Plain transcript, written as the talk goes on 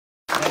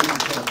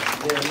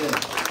You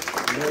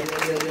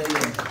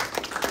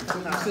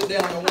sit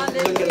down, I want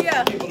you to look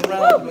at the people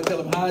around you and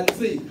tell them hide and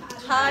seek.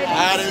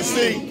 Hide and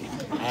seek.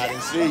 Hide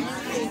and seek.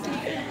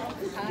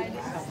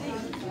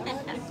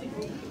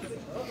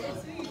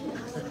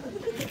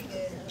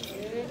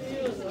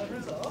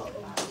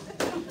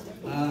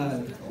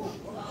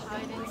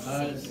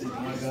 Hide and seek,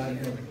 my God in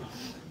heaven.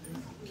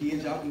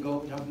 Kids, y'all can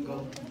go. Y'all can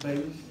go.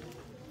 Babies.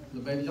 The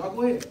babies, y'all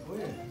go ahead. Go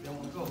ahead. Y'all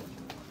want to go.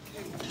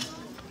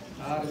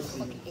 Hide and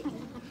seek.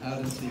 Hide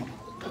and seek.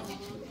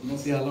 We're going to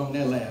see how long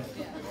that lasts.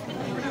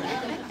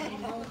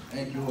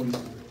 Thank you, Holy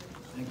Spirit.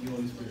 Thank you,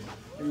 Holy Spirit.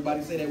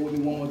 Everybody say that with me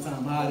one more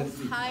time. Hide and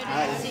seek.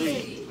 Hide and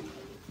seek.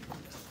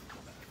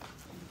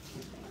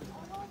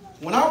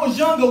 When I was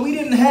younger, we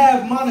didn't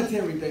have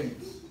monetary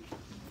things.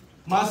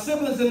 My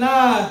siblings and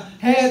I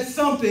had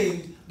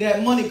something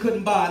that money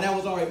couldn't buy, and that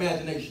was our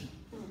imagination.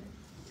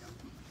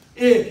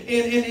 And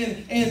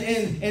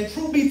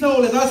truth be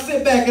told, as I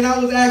sit back and I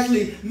was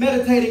actually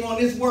meditating on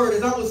this word,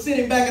 as I was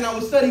sitting back and I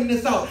was studying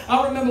this out,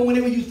 I remember when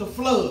it used to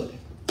flood.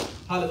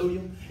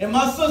 Hallelujah. And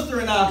my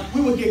sister and I,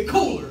 we would get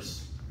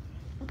coolers.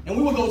 And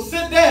we would go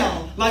sit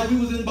down like we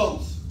was in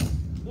boats.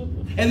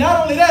 And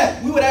not only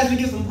that, we would actually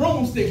get some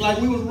broomsticks like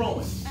we was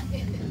rowing.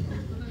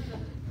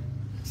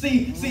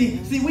 See,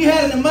 we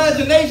had an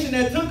imagination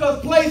that took us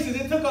places.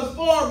 It took us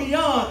far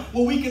beyond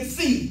what we could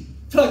see,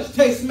 touch,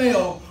 taste,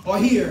 smell, or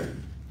hear.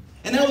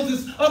 And there was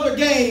this other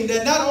game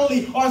that not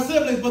only our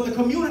siblings, but the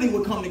community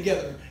would come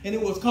together. And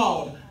it was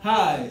called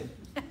Hide.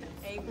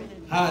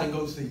 Hide and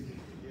go seek.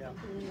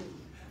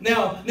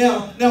 Now,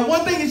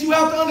 one thing that you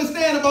have to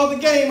understand about the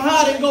game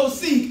Hide and go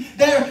seek,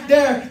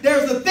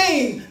 there's a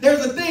thing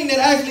that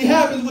actually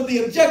happens with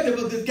the objective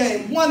of this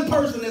game. One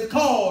person is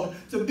called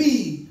to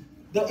be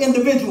the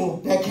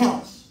individual that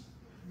counts.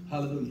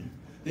 Hallelujah.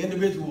 The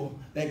individual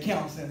that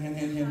counts.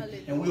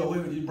 And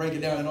we'll break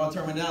it down in our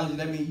terminology.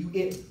 That means you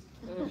it.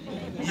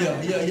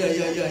 Yeah. You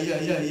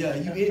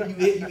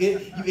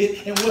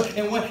it.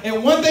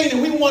 And one thing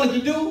that we wanted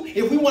to do,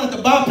 if we wanted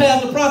to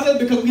bypass the process,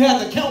 because we had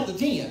to count to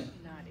 10.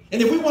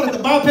 And if we wanted to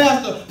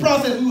bypass the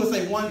process, we would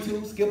say 1,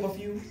 2, skip a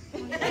few.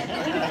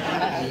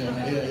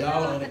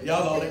 Y'all on it.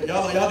 Y'all did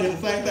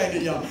the same thing,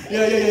 didn't y'all?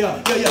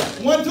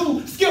 Yeah. 1,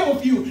 2, skip a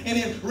few. And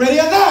then ready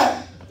or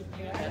not.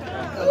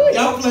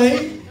 Y'all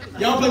play.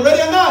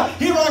 Ready or not.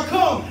 Here I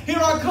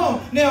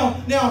come. Now,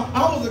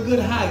 I was a good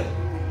hider.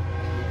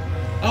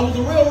 I was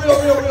a real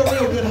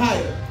good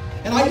hider.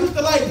 And I used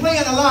to like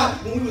playing a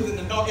lot when we was in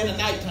the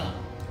nighttime.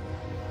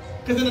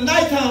 Because in the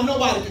nighttime,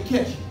 nobody could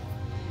catch you.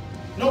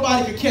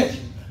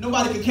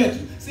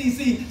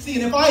 See,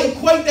 and if I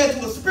equate that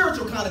to a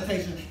spiritual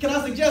connotation, can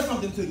I suggest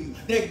something to you?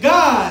 That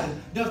God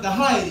does the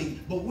hiding,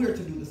 but we're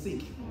to do the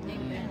seeking.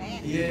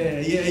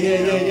 Yeah.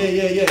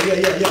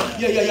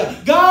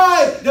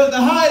 God does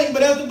the hiding,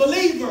 but as a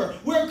believer,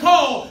 we're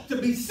called to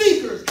be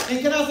seekers.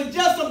 And can I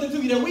suggest something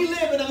to you? That we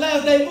live in a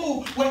last day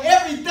move where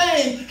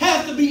everything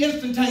has to be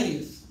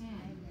instantaneous.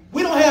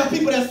 We don't have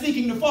people that's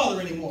seeking the Father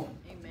anymore.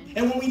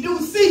 And when we do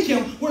seek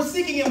Him, we're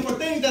seeking Him for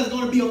things that's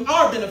going to be of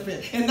our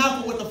benefit and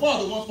not for what the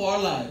Father wants for our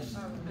lives.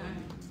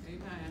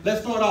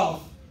 Let's start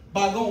off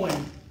by going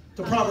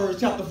to Proverbs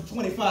chapter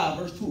 25,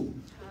 verse 2.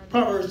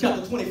 Proverbs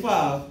chapter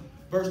 25,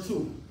 verse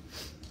 2.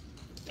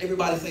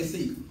 Everybody say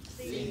seek.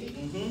 Seek.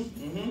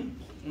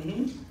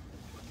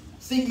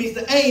 Seek means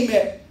to aim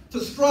at, to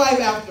strive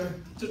after,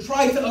 to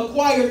try to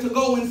acquire, to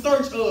go in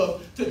search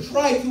of, to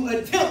try to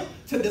attempt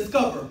to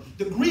discover.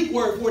 The Greek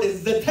word for it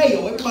is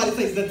zeteo. Everybody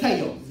say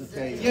zeteo.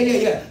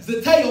 Yeah.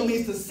 Zeteo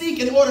means to seek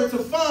in order to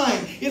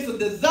find. It's a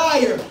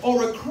desire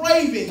or a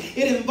craving.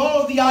 It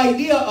involves the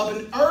idea of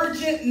an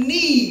urgent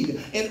need.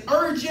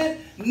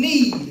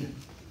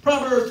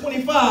 Proverbs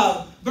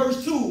 25,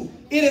 verse 2.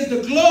 It is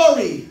the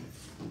glory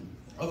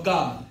of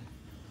God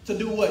to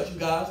do what, you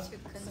guys?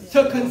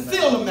 To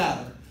conceal a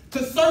matter.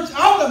 To search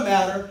out a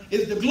matter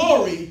is the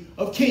glory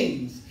of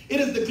kings. It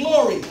is the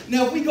glory.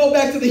 Now, if we go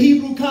back to the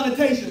Hebrew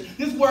connotation,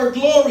 this word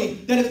glory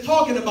that it's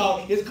talking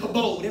about is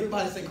kabod.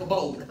 Everybody say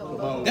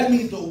kabod. That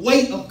means the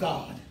weight of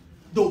God.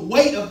 The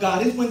weight of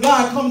God is when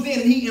God comes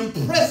in and He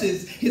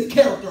impresses His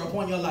character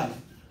upon your life.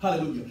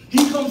 Hallelujah.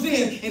 He comes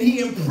in and He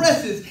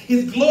impresses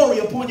His glory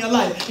upon your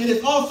life. And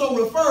it's also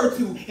referred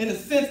to in a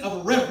sense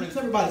of reverence.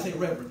 Everybody say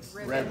reverence.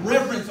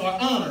 Reverence or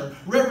honor.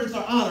 Reverence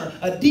or honor.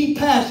 A deep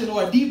passion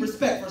or a deep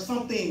respect for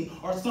something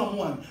or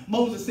someone.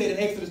 Moses said in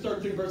Exodus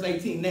 33 verse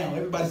 18, now.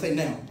 Everybody say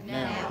now.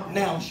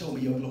 Now show me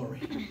your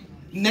glory.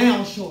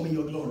 Now show me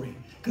your glory.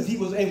 Because He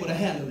was able to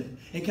handle it.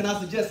 And can I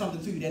suggest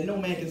something to you? That no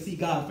man can see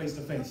God face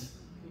to face.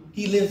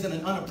 He lives in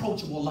an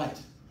unapproachable light.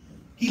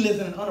 He lives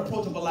in an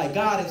unapproachable light.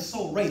 God is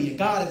so radiant.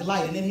 God is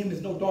light, and in Him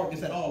is no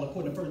darkness at all,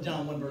 according to 1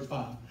 John 1, verse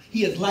 5.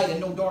 He is light,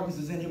 and no darkness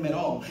is in Him at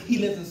all. He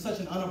lives in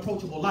such an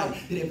unapproachable light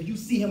that if you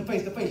see Him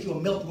face to face,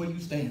 you'll melt where you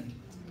stand.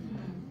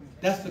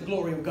 That's the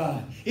glory of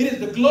God. It is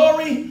the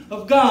glory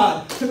of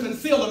God to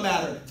conceal a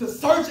matter. To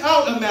search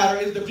out a matter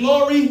is the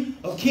glory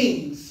of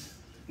kings.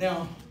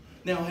 Now,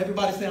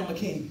 everybody say I'm a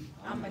king.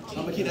 I'm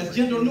a king. That's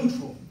gender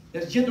neutral.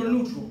 That's gender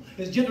neutral.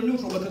 It's gender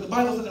neutral because the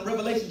Bible says in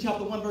Revelation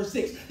chapter 1 verse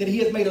 6 that he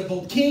has made us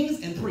both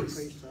kings and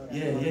priests.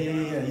 Yeah.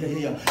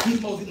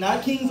 He's both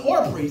not kings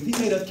or priests. He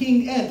made us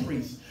king and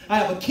priests. I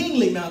have a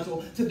kingly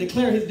mantle to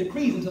declare his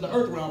decrees into the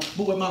earth realm,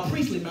 but with my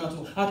priestly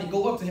mantle, I can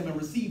go up to him and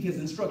receive his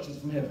instructions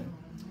from heaven.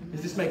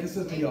 Is this making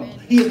sense to y'all?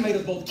 He has made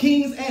us both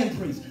kings and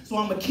priests. So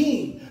I'm a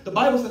king. The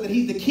Bible says that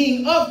he's the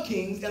King of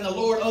kings and the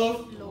Lord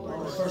of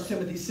lords. 1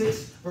 Timothy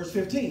 6 verse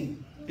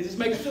 15. Is this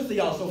making sense to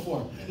y'all so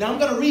far? Now I'm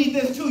going to read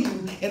this to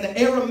you in the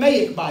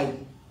Aramaic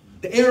Bible.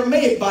 The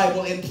Aramaic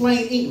Bible in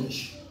plain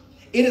English.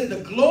 It is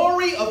the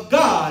glory of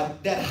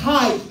God that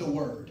hides the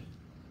word,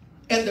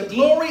 and the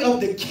glory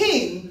of the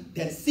king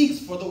that seeks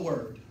for the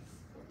word.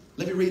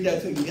 Let me read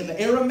that to you. In the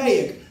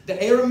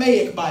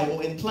Aramaic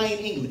Bible in plain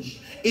English.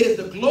 It is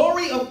the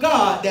glory of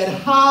God that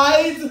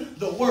hides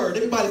the word.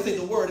 Everybody say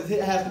the word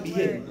has to be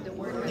hidden. The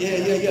word.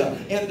 Yeah.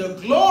 And the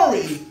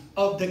glory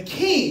of the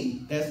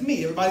king, that's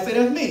me. Everybody say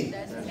that's me.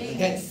 That's me.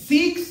 That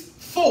seeks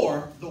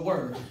for the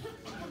word.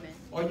 Amen.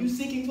 Are you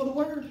seeking for the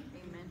word?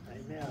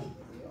 Amen.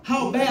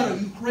 How bad are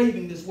you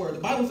craving this word? The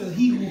Bible says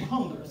he who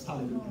hungers,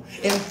 hallelujah,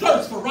 and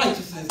thirsts for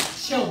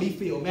righteousness shall be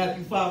filled.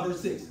 Matthew 5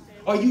 verse 6.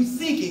 Are you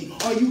seeking?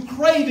 Are you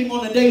craving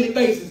on a daily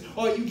basis?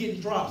 Or are you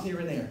getting drops here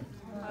and there?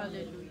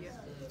 Hallelujah.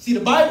 See, the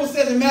Bible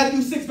says in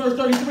Matthew 6 verse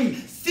 33,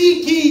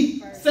 seek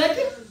ye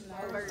second.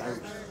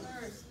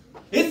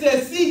 It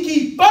says seek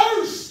ye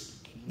first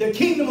the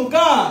kingdom of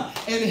God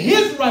and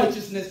his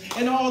righteousness,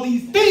 and all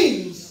these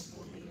things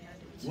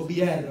will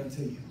be added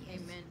unto you.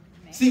 Amen.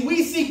 See,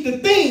 we seek the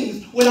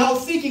things without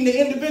seeking the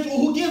individual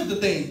who gives the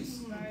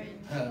things.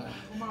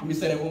 Let me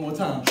say that one more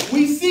time.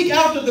 We seek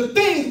after the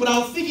things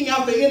without seeking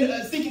after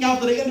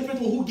the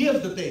individual who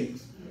gives the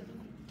things.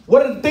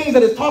 What are the things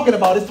that it's talking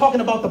about? It's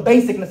talking about the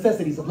basic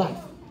necessities of life.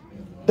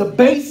 The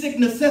basic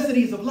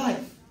necessities of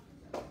life.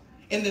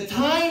 And the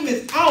time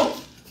is out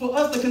for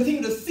us to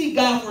continue to seek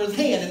God for his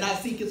hand and not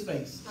seek his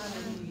face.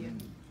 Hallelujah.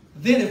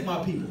 Then if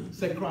my people,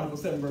 2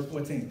 Chronicles 7 verse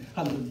 14,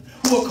 hallelujah,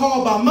 who are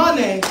called by my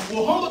name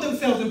will humble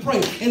themselves and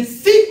pray and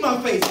seek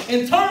my face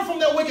and turn from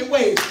their wicked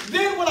ways,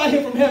 then when I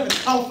hear from heaven,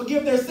 I will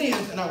forgive their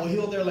sins and I will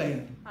heal their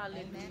land.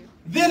 Hallelujah.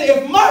 Then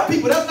if my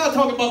people, that's not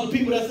talking about the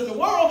people that's in the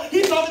world,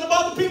 he's talking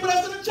about the people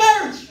that's in the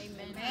church.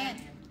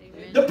 Amen.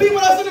 Amen. The people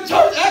that's in the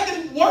church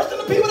acting worse than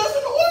the people that's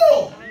in the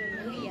world.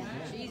 Hallelujah.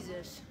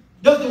 Jesus.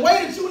 Does the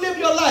way that you live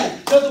your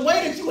life, does the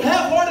way that you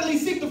half-heartedly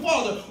seek the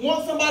Father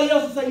want somebody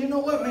else to say, you know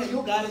what, man,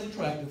 your God is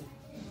attractive?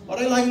 Or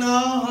they like, no,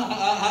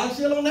 I'll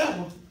chill on that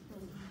one.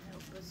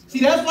 See,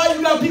 that's why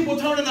you got people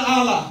turning to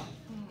Allah.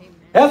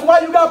 That's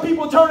why you got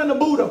people turning to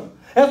Buddha.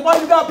 That's why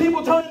you got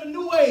people turning to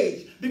New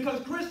Age.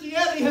 Because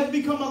Christianity has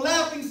become a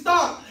laughing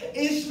stock.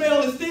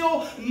 Ishmael is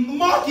still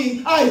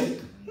mocking Isaac.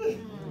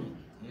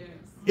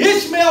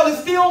 Ishmael is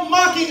still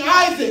mocking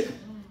Isaac.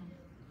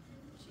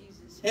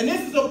 And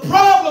this is a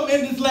problem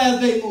in this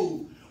last day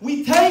move.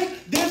 We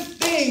take this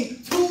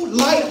thing too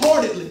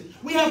lightheartedly.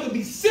 We have to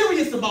be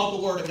serious about the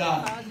word of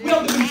God. We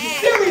have to be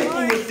serious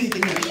when we're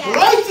seeking it.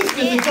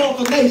 Righteousness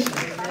exalts a nation,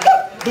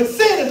 but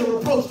sin is a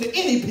reproach to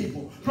any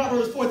people.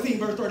 Proverbs 14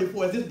 verse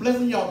 34. Is this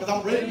blessing y'all? Because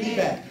I'm ready to be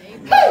back.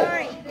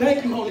 Hey!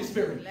 Thank you, Holy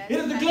Spirit. It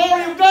is the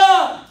glory of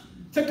God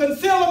to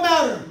conceal a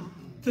matter,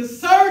 to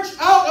search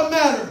out a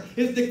matter.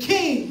 Is the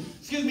king,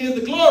 is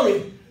the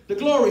glory of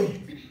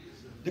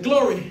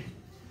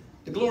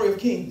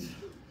kings.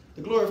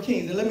 The glory of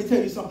kings. And let me tell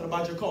you something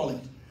about your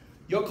calling.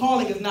 Your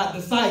calling is not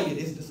decided,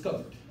 it's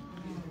discovered.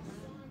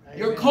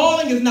 Your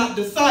calling is not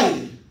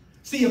decided.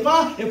 See, if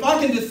I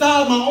can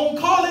decide my own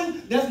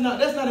calling, that's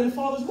not in the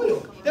Father's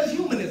will. That's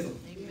humanism.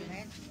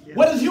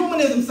 What does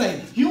humanism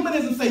say?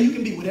 Humanism say you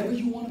can be whatever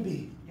you want to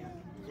be.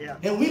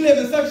 And we live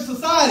in such a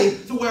society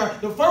to where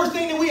the first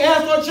thing that we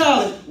ask our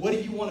child is, what do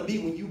you want to be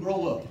when you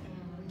grow up?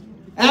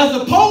 As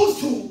opposed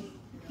to,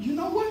 you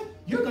know what?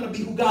 You're going to be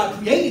who God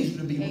created you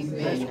to be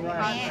when you grow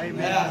up.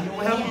 Yeah, you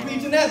don't have them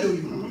preaching that, do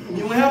you?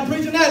 You don't have them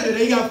preaching that, do you?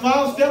 They got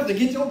 5 steps to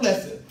get your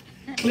blessing.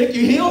 Click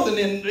your heels and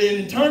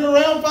then turn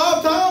around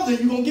 5 times and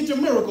you're going to get your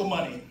miracle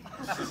money.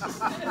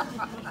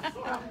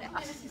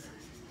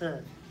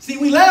 See,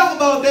 we laugh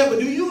about that, but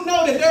do you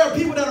know that there are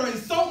people that are in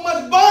so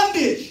much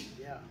bondage?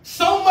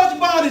 So much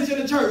bondage in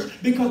the church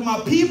because my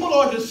people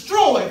are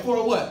destroyed for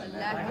a what?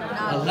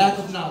 A lack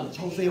of knowledge.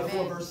 Hosea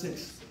 4 verse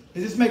 6.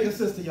 Is this making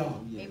sense to y'all?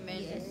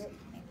 Amen.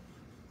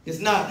 It's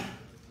not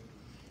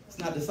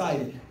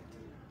decided.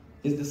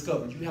 It's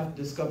discovered. You have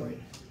to discover it.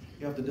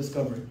 You have to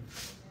discover it.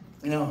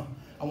 You know,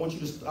 I want you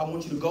to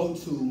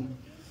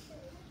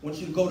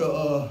go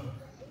to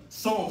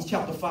Psalms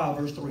chapter 5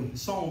 verse 3.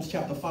 Psalms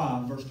chapter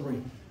 5 verse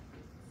 3.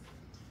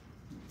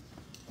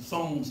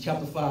 Psalms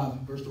chapter 5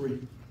 verse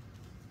 3.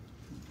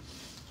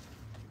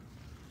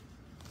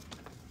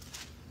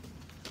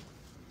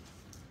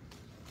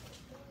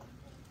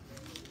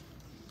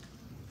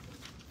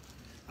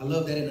 I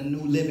love that in the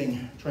New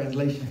Living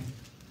Translation.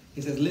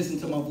 It says, listen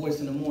to my voice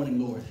in the morning,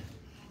 Lord.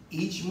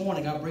 Each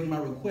morning I bring my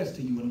request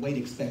to you and wait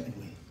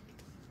expectantly.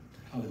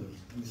 Hallelujah.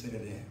 Let me say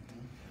that again.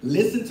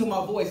 Listen to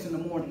my voice in the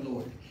morning,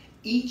 Lord.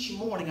 Each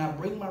morning I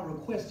bring my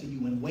request to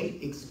you and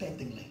wait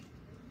expectantly.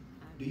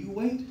 Do you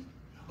wait?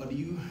 Or do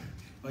you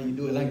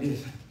do it like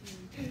this?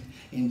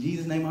 In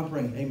Jesus' name I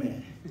pray.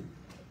 Amen.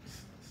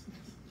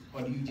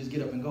 Or do you just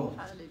get up and go?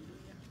 Hallelujah.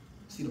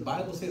 See, the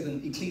Bible says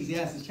in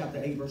Ecclesiastes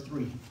chapter 8, verse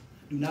 3,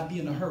 do not be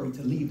in a hurry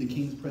to leave the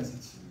king's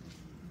presence.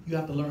 You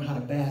have to learn how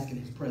to bask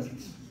in his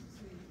presence.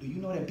 Do you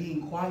know that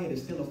being quiet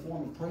is still a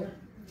form of prayer?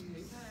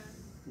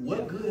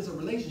 What good is a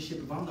relationship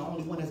if I'm the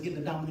only one that's getting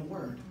the dominant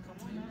word?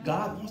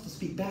 God wants to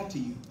speak back to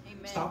you.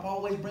 Amen. Stop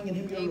always bringing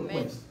him your Amen.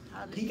 request.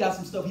 Hallelujah. He got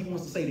some stuff he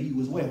wants to say to you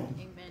as well.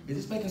 Amen. Is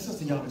this making sense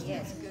to y'all this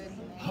morning? Yes, good.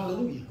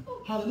 Hallelujah.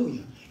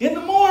 Hallelujah. In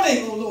the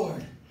morning, oh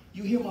Lord,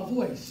 you hear my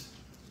voice.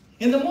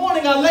 In the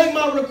morning, I lay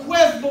my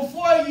request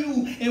before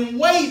you and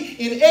wait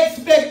in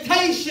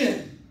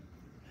expectation.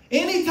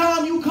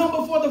 Anytime you come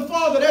before the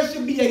Father, there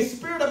should be a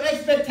spirit of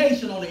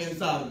expectation on the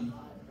inside of you.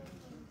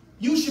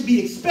 You should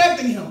be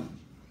expecting him.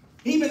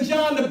 Even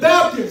John the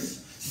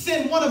Baptist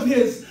sent one of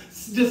his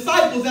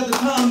disciples at the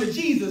time to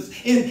Jesus.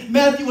 In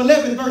Matthew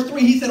 11, verse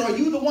 3, he said, are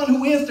you the one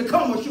who is to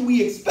come, or should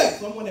we expect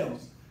someone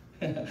else?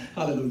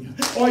 Hallelujah.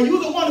 Or are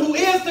you the one who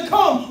is to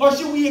come, or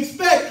should we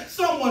expect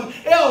someone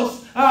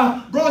else?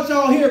 I brought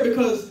y'all here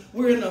because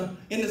we're in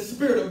the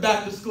spirit of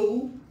back to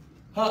school.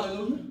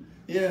 Hallelujah.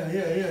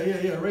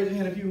 Yeah. Raise your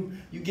hand if you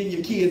getting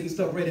your kids and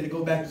stuff ready to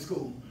go back to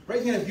school.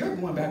 Raise your hand if you're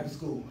going back to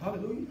school.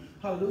 Hallelujah.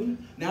 Hallelujah.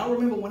 Now, I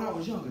remember when I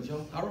was younger,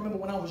 Joe. I remember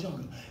when I was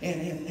younger.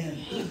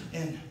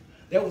 And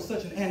there was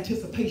such an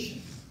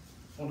anticipation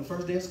on the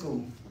first day of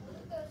school.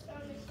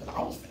 Because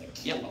I was finna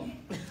kill them.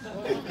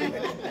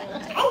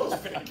 I was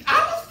finna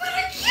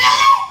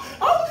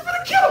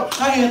kill them.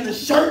 I had the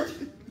shirt.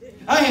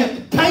 I had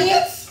the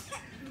pants.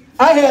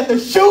 I had the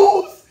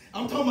shoes.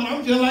 I'm talking about,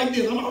 I'm just like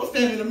this. I'm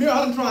standing in the mirror.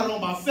 I done tried it on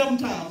about 7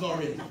 times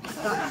already.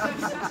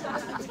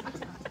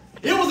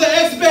 It was an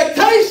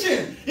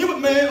expectation. It was,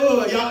 man,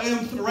 y'all,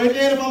 right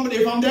there,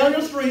 if I'm down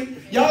your street,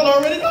 y'all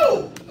already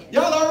know.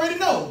 Y'all already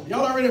know.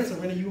 Y'all already know.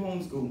 Serena, you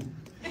homeschool.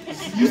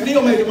 You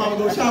still made your mama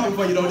go shopping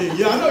for you, though, didn't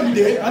you? Yeah, I know you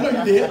did. I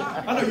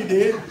know you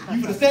did.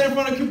 You finna stand in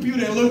front of the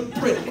computer and look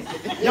pretty.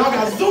 Y'all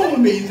got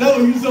Zoom meetings. That's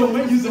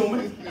what you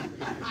zooming.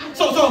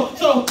 So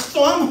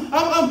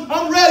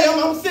I'm ready.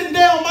 I'm sitting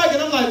down, Mike,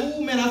 and I'm like,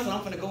 ooh, man, I said,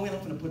 I'm finna go in. I'm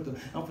finna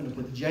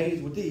put the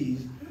J's with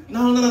these.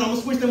 No, I'm gonna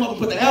switch them up and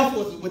put the Air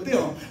Forces with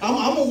them. I'm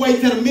gonna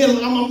wait till the middle.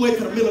 I'm gonna wait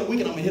till the middle of the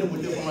week and I'm gonna hit them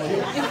with this one right here.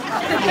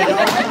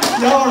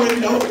 Yeah, y'all already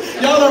know.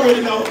 Y'all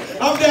already know.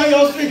 I'm down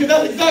your street because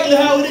that's exactly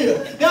how it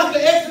is. That's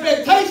the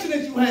expectation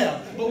that you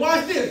have. But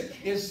watch this.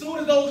 As soon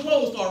as those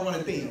clothes start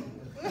running thin.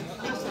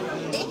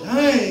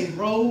 Dang,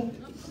 bro.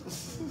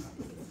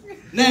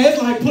 Now it's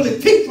like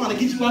pulling teeth trying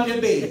to get you out that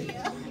bed.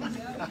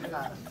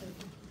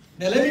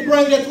 Now let me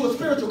bring that to a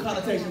spiritual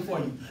connotation for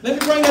you. Let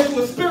me bring that to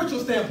a spiritual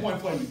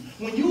standpoint for you.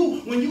 When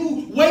you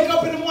wake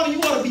up in the morning, you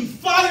ought to be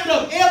fired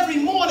up every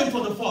morning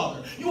for the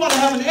Father. You ought to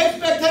have an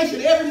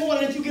expectation every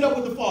morning that you get up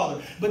with the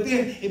Father. But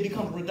then it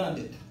becomes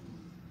redundant.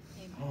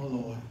 Oh,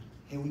 Lord,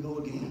 here we go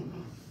again.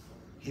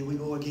 Here we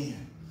go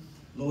again.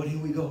 Lord, here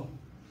we go.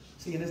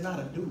 See, and it's not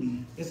a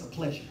duty, it's a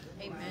pleasure.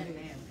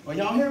 Amen. Are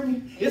y'all hearing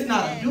me? It's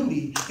not a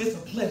duty, it's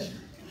a pleasure.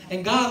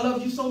 And God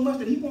loves you so much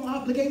that he won't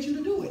obligate you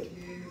to do it.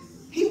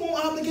 He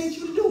won't obligate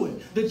you to do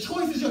it. The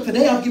choice is yours.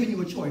 Today I've given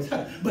you a choice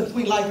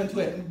between life and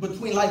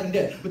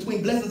death,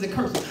 between blessings and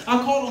curses.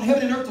 I call on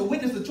heaven and earth to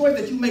witness the choice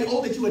that you make.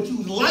 Oh, that you would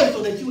choose life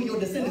so that you and your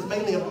descendants may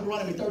live.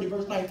 Deuteronomy 30,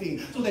 verse 19.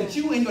 So that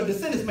you and your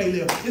descendants may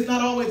live. It's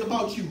not always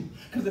about you.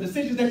 Because the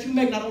decisions that you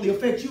make not only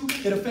affect you,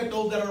 it affects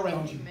those that are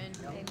around you. Amen.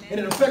 And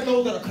it affects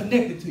those that are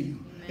connected to you.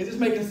 Amen. Is this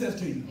making sense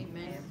to you?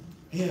 Amen.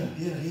 Yeah.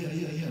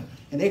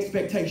 An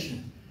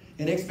expectation.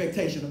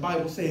 The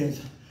Bible says,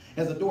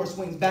 as the door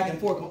swings back and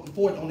forth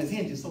on its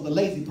hinges, so the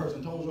lazy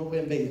person turns over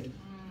in bed.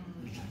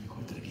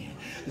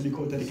 Let me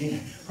quote that again.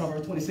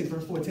 Proverbs 26,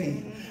 verse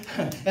 14.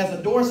 As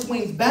the door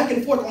swings back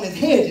and forth on its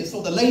hinges,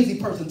 so the lazy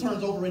person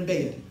turns over in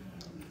bed.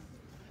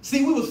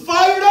 See, we was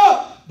fired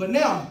up, but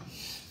now,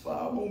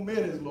 5 more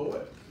minutes,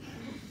 Lord.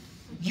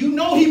 You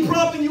know he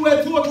prompting you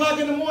at 2 o'clock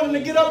in the morning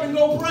to get up and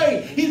go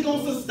pray. He's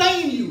going to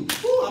sustain you.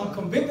 Ooh, I'm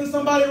convicting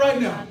somebody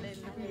right now.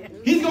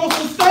 He's going to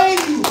sustain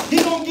you.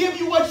 He's going to give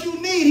you what you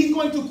need. He's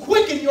going to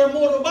quicken your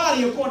mortal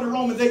body according to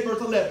Romans 8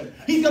 verse 11.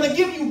 He's going to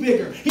give you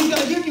vigor. He's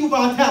going to give you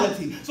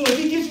vitality. So if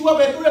he gets you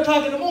up at 3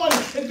 o'clock in the morning,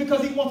 it's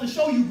because he wants to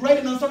show you great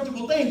and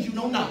unsearchable things you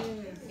know not.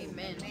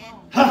 Amen.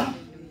 Ha!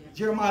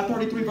 Jeremiah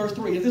 33 verse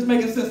 3. Is this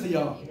making sense to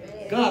y'all?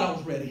 God, I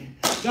was ready.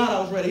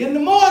 In the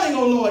morning,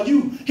 oh Lord,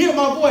 you hear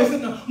my voice.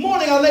 In the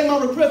morning, I lay my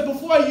request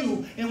before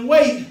you and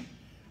wait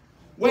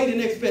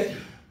in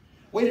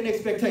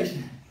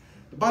expectation.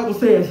 The Bible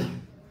says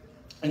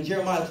in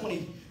Jeremiah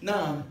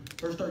 29,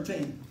 verse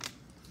 13,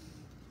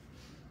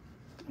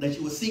 that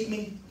you will seek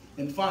me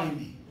and find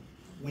me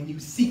when you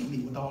seek me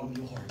with all of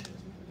your heart.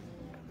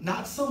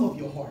 Not some of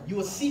your heart. You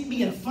will seek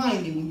me and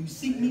find me when you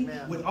seek me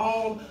with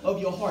all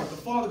of your heart. The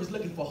Father is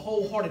looking for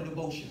wholehearted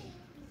devotion.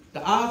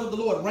 The eyes of the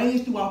Lord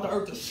range throughout the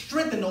earth to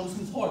strengthen those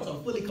whose hearts are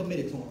fully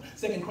committed to him.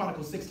 2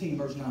 Chronicles 16,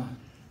 verse 9.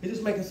 Is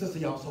this making sense to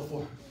y'all so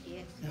far?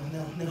 Yes.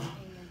 No.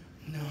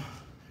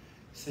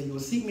 Say, you will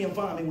seek me and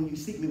find me when you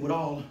seek me with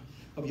all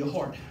of your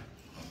heart.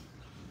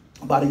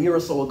 about a year or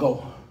so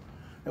ago,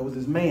 there was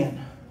this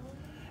man,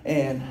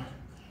 and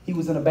he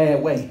was in a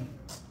bad way.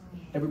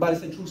 Everybody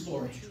say true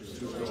story.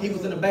 He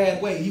was in a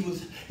bad way.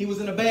 He was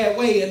in a bad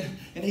way,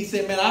 and he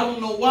said, man, I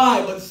don't know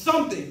why, but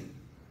something.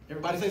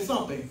 Everybody say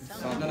something.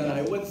 No,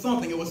 it wasn't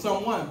something. It was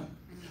someone.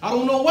 I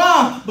don't know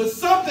why, but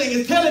something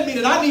is telling me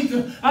that I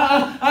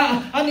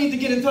need to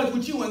get in touch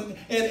with you.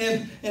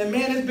 And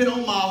man, it's been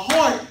on my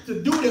heart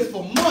to do this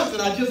for months,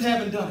 and I just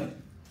haven't done it.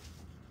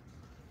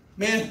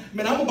 Man,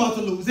 I'm about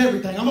to lose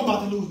everything. I'm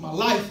about to lose my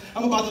life.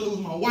 I'm about to lose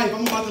my wife.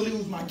 I'm about to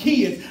lose my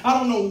kids. I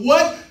don't know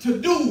what to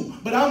do,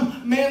 but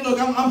I'm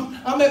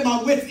at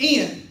my wit's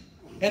end,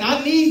 and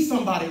I need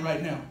somebody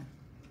right now.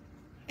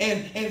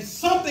 And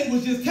something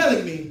was just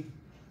telling me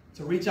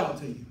to reach out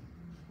to you.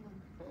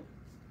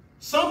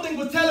 Something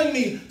was telling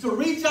me to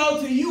reach out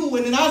to you,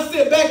 and then I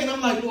sit back and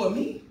I'm like, Lord,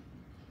 me?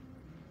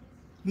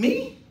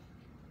 Me?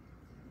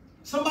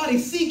 Somebody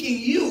seeking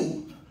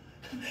you.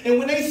 And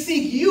when they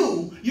seek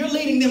you, you're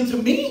leading them to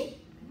me?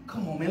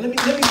 Come on, man. Let me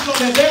slow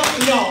that down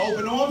for y'all,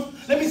 Open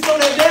Arms. Let me slow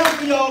that down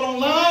for y'all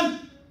online.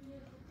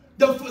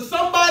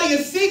 Somebody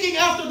is seeking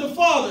after the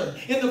Father,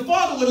 and the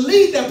Father will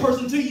lead that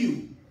person to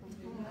you.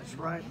 That's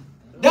right.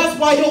 That's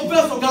why your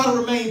vessel got to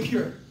remain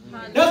pure.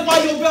 That's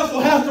why your vessel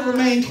has to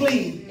remain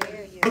clean.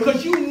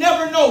 Because you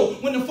never know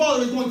when the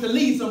Father is going to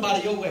lead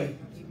somebody your way.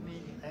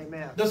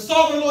 Amen. The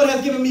sovereign Lord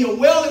has given me a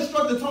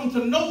well-instructed tongue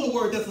to know the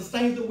word that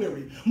sustains the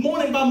weary.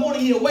 Morning by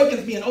morning he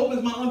awakens me and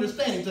opens my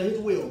understanding to his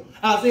will.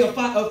 Isaiah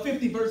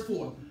 50 verse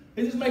 4.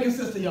 Is this making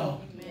sense to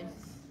y'all?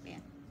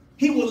 Amen.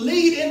 He will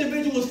lead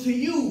individuals to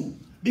you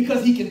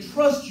because he can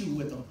trust you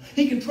with them.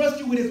 He can trust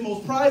you with his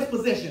most prized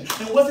possession.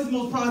 And what's his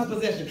most prized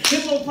possession?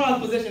 His most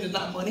prized possession is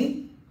not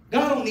money.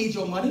 God don't need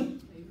your money.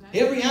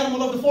 Every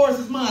animal of the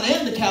forest is mine,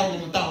 and the cattle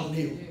on 1,000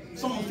 hills.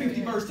 Psalm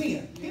 50 verse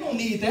 10. He don't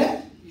need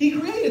that. He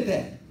created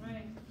that.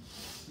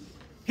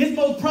 His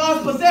most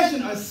prized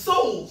possession are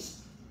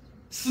souls.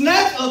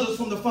 Snatch others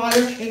from the fire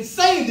and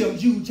save them,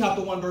 Jude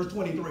chapter 1 verse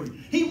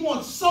 23. He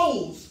wants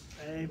souls.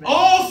 Amen.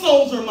 All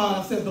souls are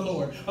mine, says the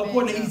Lord,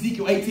 according to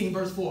Ezekiel 18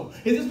 verse 4.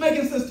 Is this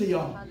making sense to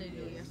y'all?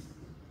 Hallelujah.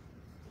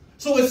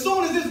 So as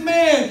soon as this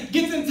man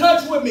gets in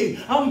touch with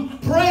me, I'm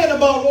praying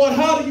about, Lord,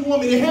 how do you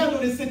want me to handle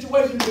this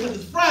situation because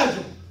it's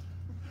fragile?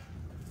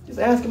 Just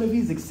ask him if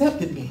he's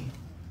accepted me.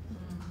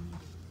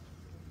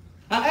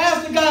 I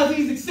asked the guy if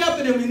he's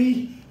accepted him,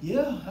 and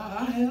yeah,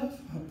 I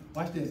have.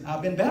 Watch this.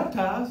 I've been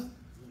baptized.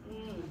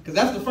 Because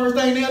that's the first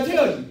thing they'll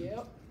tell you.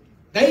 Yep.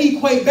 They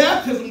equate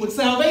baptism with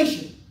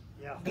salvation.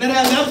 Yeah. And that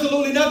has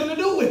absolutely nothing to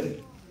do with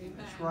it. Amen.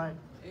 That's right.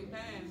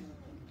 Amen.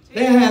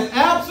 That has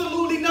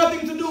absolutely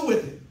nothing to do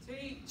with it.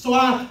 So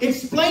I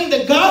explained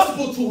the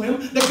gospel to him,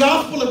 the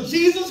gospel of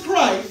Jesus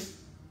Christ.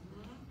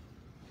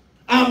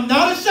 I'm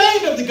not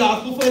ashamed of the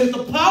gospel, for it is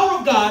the power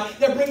of God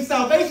that brings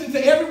salvation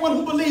to everyone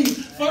who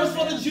believes. First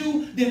for the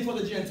Jew, then for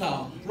the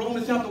Gentile.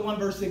 Romans chapter 1,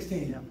 verse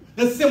 16. Yeah.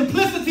 The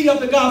simplicity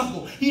of the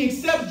gospel. He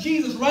accepts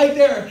Jesus right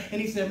there,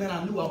 and he said, man,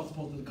 I knew I was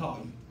supposed to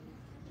call you.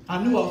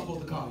 I knew I was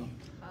supposed to call you.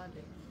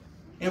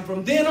 And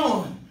from then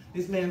on,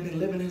 this man been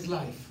living his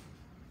life.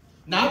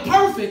 Not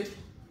perfect,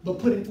 but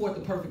putting forth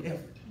the perfect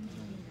effort.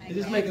 Is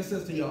this making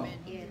sense to y'all?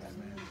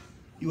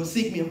 You will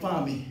seek me and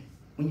find me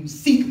when you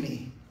seek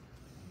me.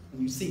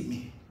 When you seek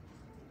me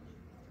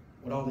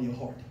with all of your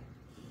heart.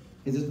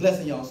 Is this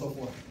blessing y'all so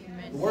far?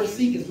 Amen. The word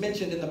seek is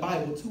mentioned in the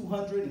Bible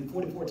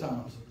 244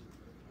 times.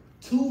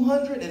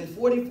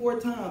 244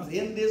 times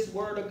in this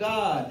word of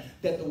God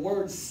that the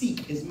word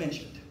seek is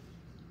mentioned.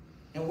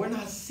 And we're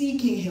not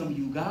seeking him,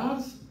 you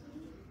guys.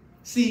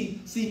 See,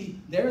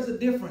 there's a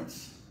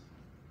difference.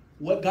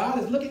 What God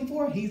is looking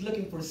for, he's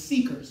looking for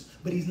seekers.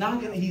 But he's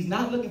not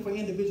looking for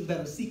individuals that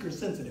are seeker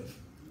sensitive.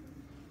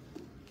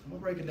 I'm going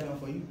to break it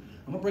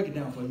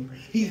down for you.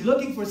 He's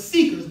looking for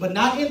seekers, but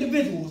not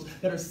individuals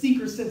that are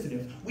seeker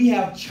sensitive. We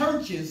have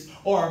churches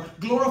or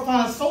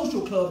glorified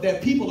social clubs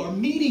that people are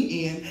meeting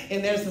in,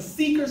 and there's a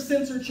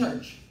seeker-centered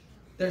church.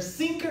 They're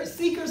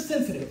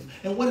seeker-sensitive.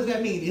 And what does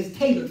that mean? It's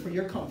tailored for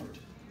your comfort.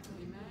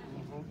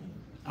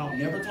 I'll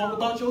never talk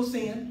about your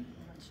sin.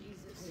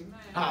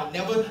 I'll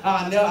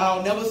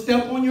never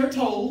step on your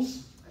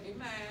toes.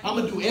 I'm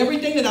going to do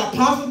everything that I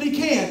possibly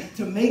can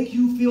to make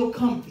you feel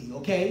comfy,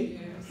 okay?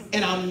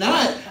 And I'm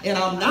not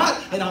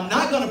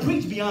going to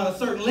preach beyond a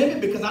certain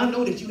limit because I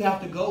know that you have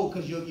to go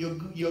because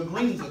your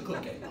greens are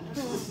cooking.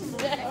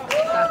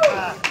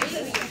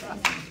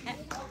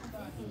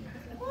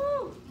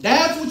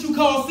 That's what you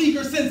call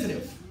seeker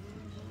sensitive.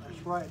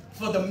 That's right.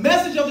 For the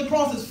message of the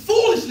cross is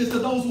foolishness to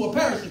those who are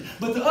perishing,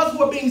 but to us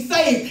who are being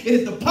saved, it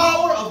is the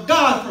power of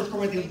God. 1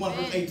 Corinthians 1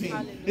 verse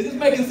 18. Is this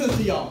making sense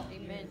to y'all?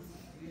 Amen.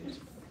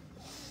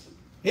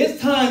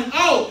 It's time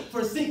out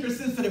for seeker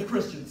sensitive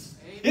Christians.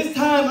 It's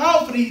time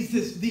out for these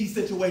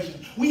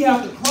situations. We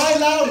have to cry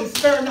loud and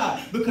spare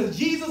not because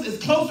Jesus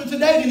is closer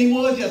today than he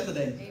was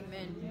yesterday.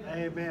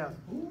 Amen. Amen.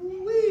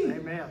 Ooh-wee.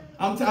 Amen.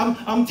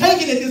 I'm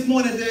taking it this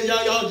morning that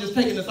y'all just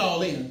taking this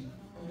all in.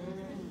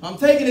 I'm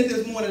taking it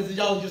this morning that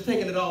y'all just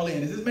taking it all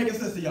in. Is this making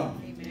sense to y'all?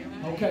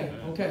 Amen.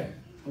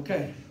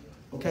 Okay.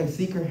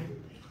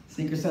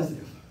 Seeker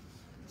sensitive.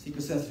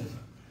 Seeker sensitive.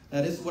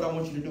 Now this is what I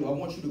want you to do. I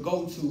want you to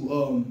go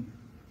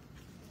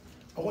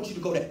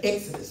to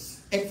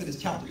Exodus.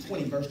 Exodus chapter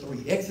 20, verse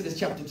 3. Exodus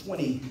chapter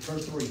 20,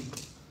 verse 3.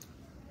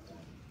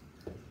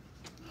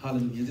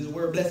 Hallelujah. Is this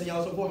word blessing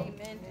y'all so far?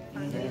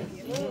 Amen.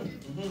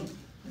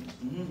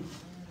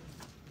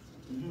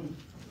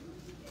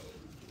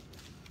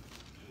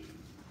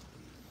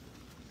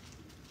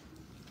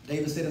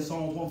 David said in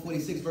Psalm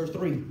 146, verse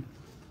 3,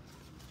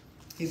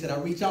 he said, I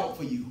reach out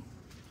for you.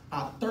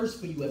 I thirst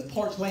for you as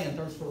parched land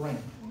thirsts for rain.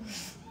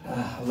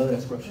 I love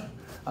that scripture.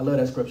 I love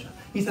that scripture.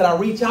 He said, I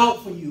reach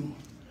out for you.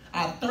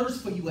 I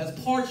thirst for you as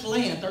parched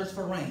land thirsts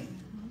for rain.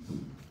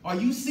 Are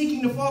you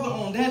seeking the Father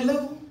on that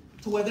level?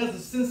 To where there's a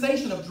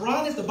sensation of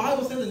dryness? The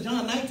Bible says in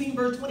John 19,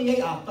 verse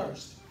 28, I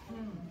thirst.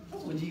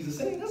 That's what Jesus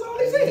said. That's all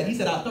he said. He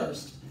said, I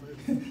thirst.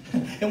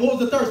 And what was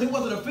the thirst? It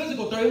wasn't a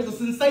physical thirst. It was a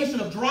sensation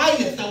of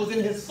dryness that was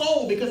in his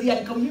soul because he had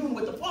to commune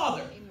with the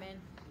Father. Amen.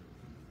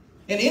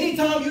 And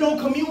anytime you don't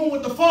commune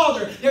with the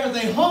Father, there is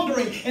a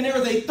hungering and there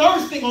is a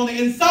thirsting on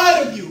the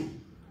inside of you.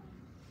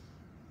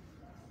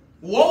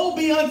 Woe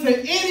be unto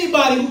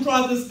anybody who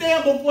tries to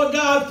stand before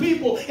God's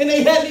people and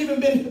they hadn't even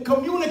been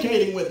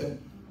communicating with him.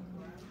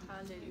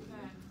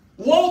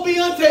 Woe be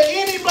unto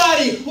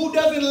anybody who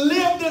doesn't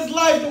live this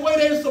life the way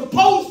they're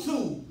supposed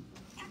to.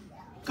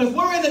 Because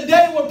we're in a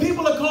day where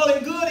people are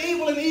calling good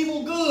evil and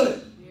evil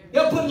good.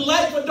 They're putting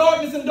light for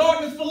darkness and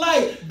darkness for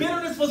light.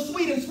 Bitterness for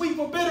sweet and sweet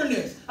for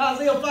bitterness.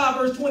 Isaiah 5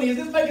 verse 20. Is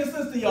this making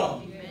sense to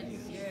y'all?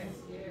 Yes.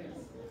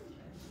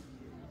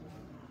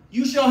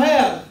 You shall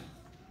have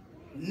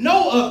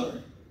no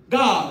other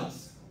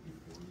gods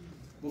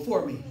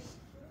before me.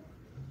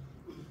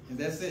 Is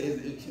that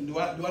it? Do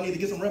I need to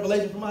get some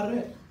revelation from out of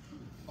that?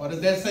 Or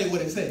does that say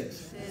what it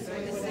says?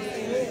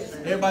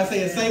 Everybody say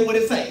it say what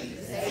it says.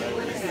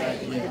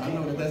 Yeah, I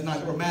know that that's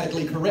not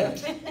grammatically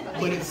correct,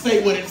 but it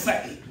say what it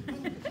say.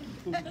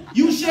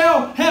 You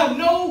shall have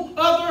no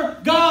other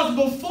gods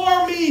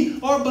before me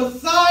or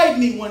beside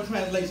me, one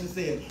translation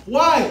said.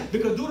 Why?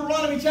 Because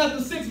Deuteronomy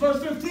chapter 6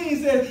 verse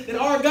 15 says that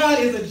our God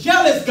is a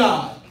jealous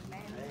God.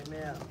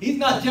 Amen. He's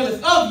not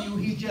jealous of you,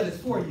 he's jealous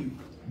for you.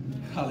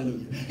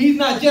 Hallelujah. He's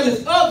not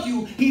jealous of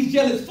you, he's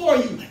jealous for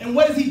you. And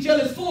what is he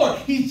jealous for?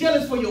 He's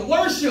jealous for your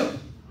worship.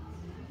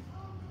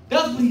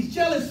 That's what he's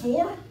jealous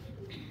for.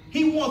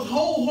 He wants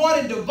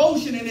wholehearted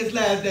devotion in his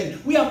last day.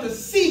 We have to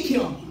seek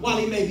him while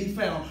he may be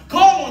found.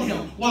 Call on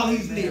him while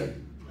he's near.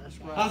 That's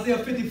right. Isaiah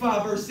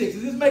 55 verse 6.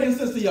 Is this making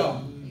sense to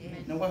y'all? Yeah.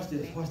 Now watch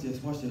this.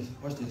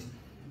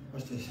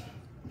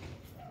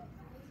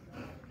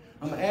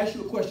 I'm going to ask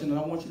you a question and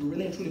I want you to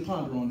really and truly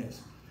ponder on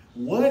this.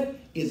 What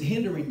is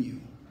hindering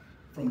you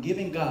from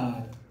giving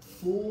God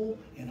full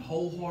and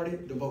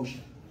wholehearted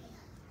devotion?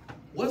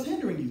 What's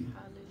hindering you?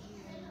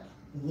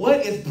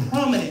 What is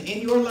prominent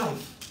in your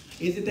life?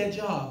 Is it that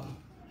job?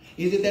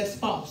 Is it that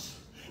spouse?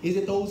 Is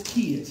it those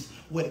kids?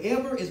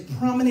 Whatever is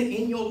prominent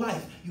in your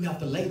life, you have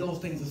to lay those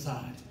things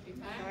aside.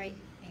 Right.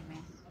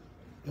 Amen.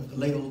 You have to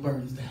lay those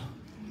burdens down.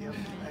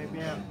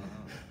 Amen.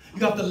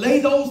 You have to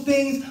lay those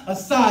things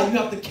aside. You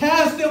have to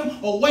cast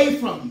them away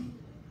from you.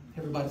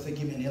 Everybody say,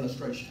 give me an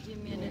illustration.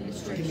 Give me an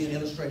illustration. Give me an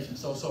illustration.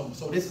 So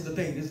this is the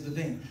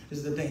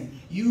thing.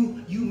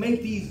 You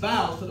make these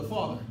vows to the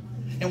Father.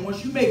 And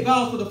once you make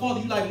vows to the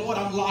Father, you're like, Lord,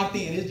 I'm locked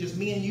in. It's just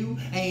me and you.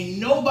 Ain't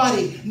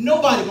nobody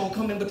gonna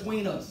come in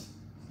between us.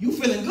 You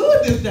feeling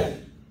good this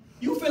day.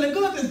 You feeling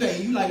good this day.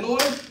 And you like,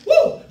 Lord,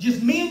 woo,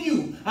 just me and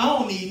you. I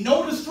don't need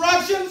no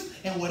distractions.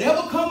 And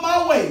whatever come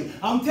my way,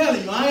 I'm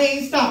telling you, I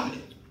ain't stopping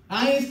it.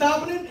 I ain't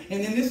stopping it.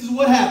 And then this is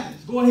what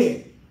happens. Go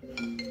ahead.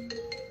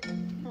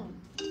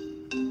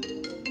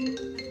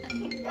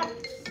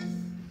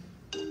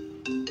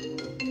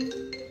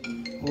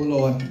 Oh,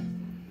 Lord.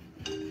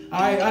 All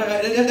right,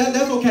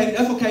 that's okay,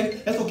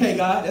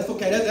 God. That's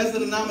okay. That's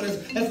an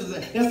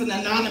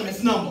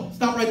anonymous number.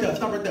 Stop right there.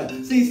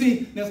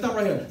 See, now stop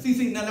right here.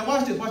 See, now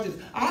watch this.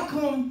 I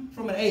come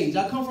from an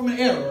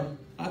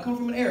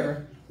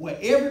era where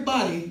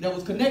everybody that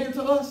was connected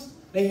to us,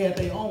 they had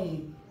their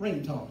own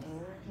ringtone.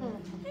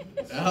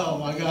 Oh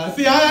my God.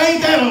 See, I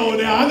ain't that old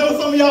now. I know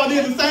some of y'all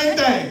did the same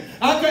thing.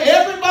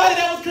 Everybody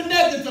that was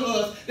connected to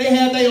us, they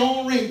had their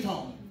own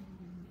ringtone.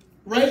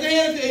 Raise your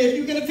hand if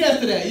you can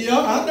attest to that. Yeah,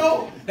 I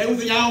know. They was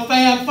in y'all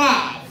Fab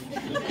Five.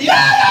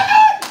 Yeah,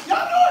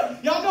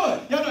 y'all know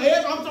it.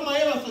 I'm talking about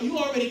everybody, so you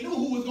already knew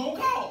who was going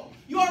to call.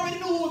 You already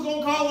knew who was going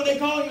to call when they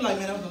called you. Like,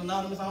 man, that was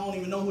anonymous. I don't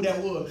even know who that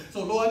was.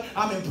 So, Lord,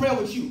 I'm in prayer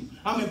with you.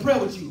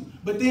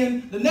 But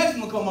then the next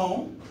one come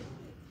on,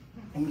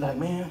 and you're like,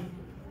 man,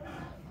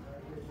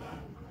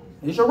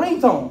 it's your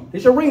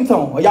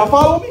ringtone. Are y'all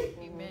following me?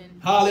 Amen.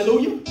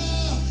 Hallelujah.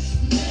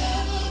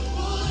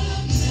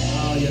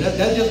 Yeah,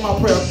 that's just my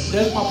prayer.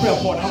 That's my prayer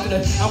part. I'm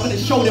gonna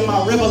show them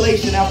my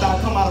revelation after I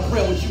come out of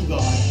prayer with you,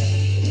 God.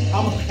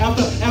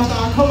 After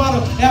I come out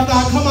of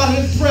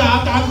this prayer,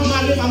 after I come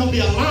out of this, I'm gonna be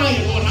a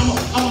lion, Lord. I'm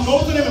gonna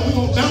go to them and we're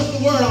gonna bounce the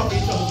word off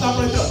each other. Stop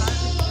right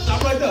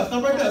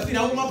there. See,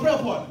 that was my prayer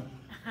partner.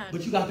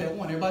 But you got that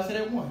one. Everybody say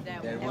that one.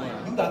 That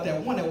one. You got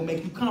that one that will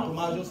make you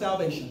compromise your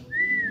salvation.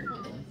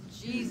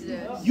 Jesus.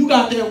 Jesus. You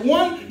got that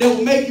one that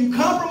will make you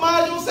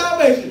compromise your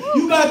salvation.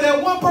 You got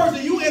that one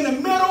person, you in the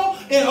middle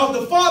of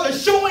the Father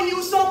showing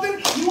you something.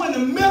 You in the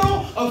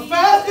middle of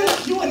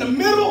fasting. You in the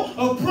middle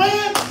of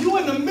praying. You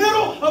in the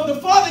middle of the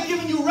Father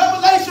giving you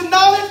revelation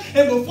knowledge.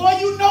 And before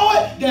you know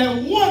it,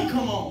 that one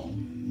come on.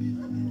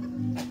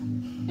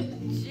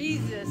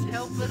 Jesus,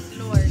 help us,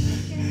 Lord.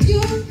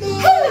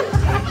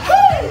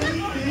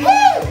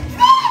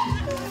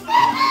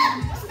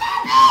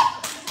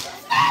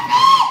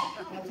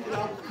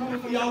 Coming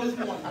for y'all this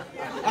morning.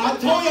 I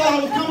told y'all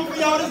I was coming for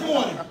y'all this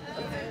morning.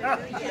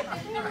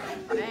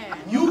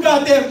 You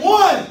got that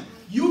one.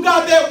 You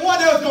got that one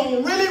that's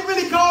going to really,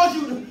 really cause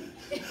you to,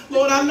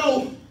 Lord, I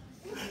know.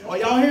 Oh,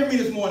 y'all hear me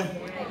this morning?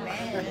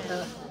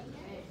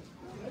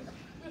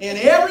 And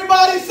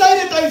everybody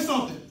say that they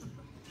something.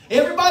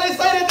 Everybody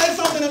say that they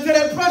something until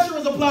that pressure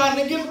is applied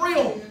and it gets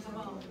real.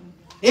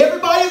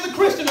 Everybody is a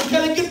Christian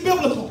until it gets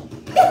biblical.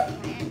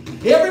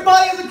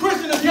 Everybody is a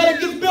Christian until it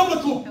gets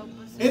biblical.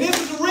 And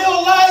this is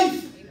real life.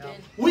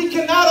 We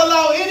cannot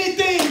allow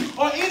anything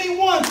or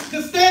anyone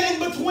to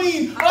stand in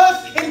between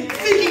us and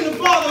seeking the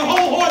Father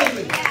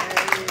wholeheartedly.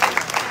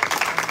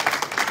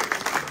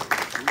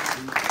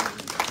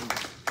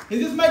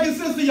 Is this making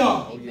sense to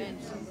y'all?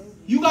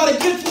 You got to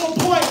get to a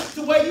point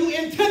to where you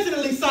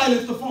intentionally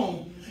silence the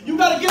phone. You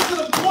got to get to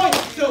the point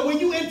to where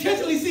you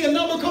intentionally see a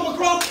number come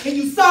across and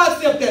you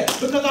sidestep that.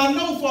 Because I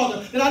know,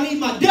 Father, that I need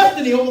my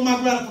destiny over my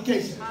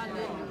gratification.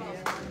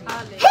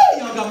 Hey,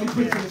 y'all got me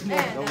preaching this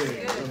morning.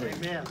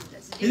 Amen.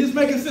 Is this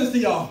making sense to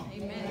y'all?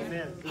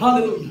 Amen.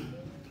 Hallelujah.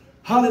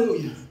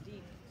 Hallelujah.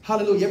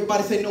 Hallelujah.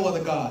 Everybody say no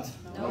other gods.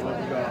 No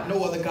other God.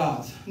 No other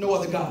gods. No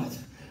other gods.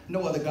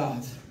 No other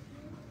gods.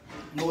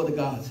 No other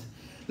gods.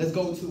 Let's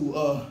go to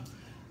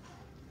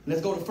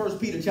 1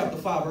 Peter chapter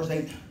 5, verse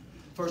 8.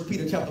 1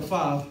 Peter chapter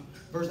 5,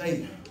 verse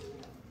 8.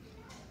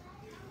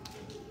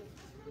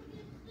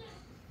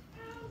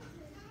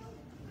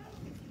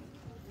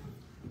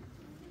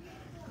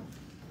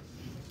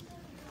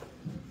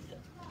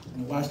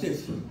 And watch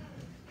this.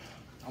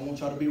 I want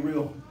y'all to be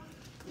real.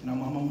 And I'm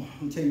going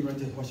to tell you right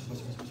there. Watch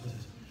this.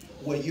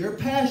 What you're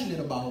passionate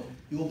about,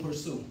 you will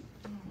pursue.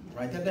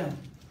 Write that down.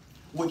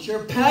 What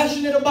you're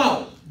passionate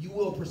about, you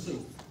will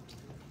pursue.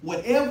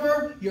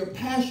 Whatever you're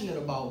passionate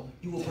about,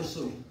 you will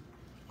pursue.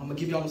 I'm going to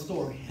give y'all a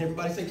story.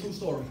 Everybody say true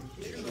story.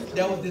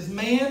 There was this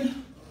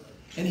man,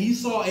 and he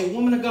saw a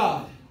woman of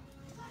God.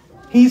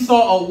 He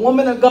saw a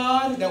woman of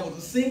God that was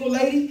a single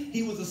lady.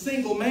 He was a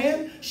single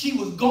man. She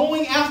was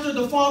going after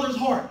the Father's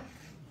heart.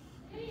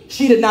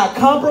 She did not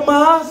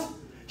compromise.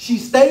 She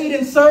stayed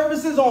in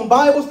services on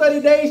Bible study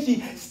days.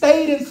 She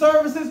stayed in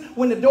services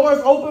when the doors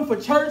opened for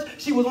church.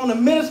 She was on the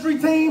ministry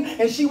team,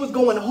 and she was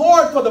going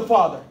hard for the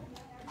Father.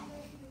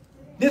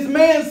 This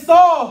man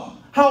saw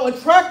how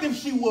attractive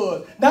she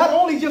was, not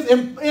only just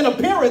in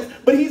appearance,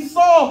 but he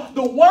saw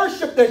the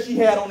worship that she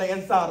had on the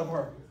inside of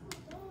her.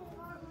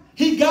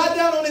 He got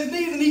down on his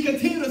knees and he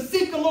continued to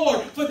seek the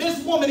Lord for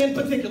this woman in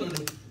particular.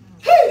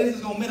 Hey, this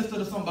is going to minister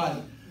to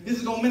somebody. This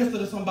is going to minister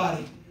to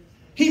somebody.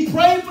 He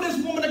prayed for this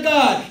woman of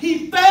God.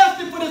 He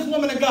fasted for this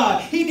woman of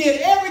God. He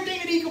did everything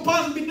that he could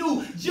possibly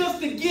do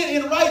just to get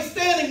in right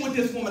standing with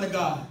this woman of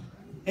God.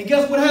 And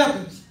guess what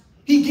happens?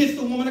 He gets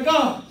the woman of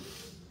God.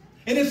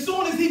 And as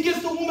soon as he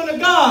gets the woman of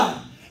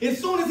God,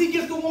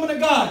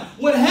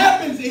 what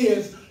happens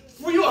is,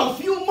 for a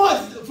few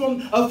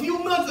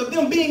months of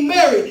them being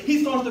married,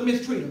 he starts to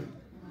mistreat her.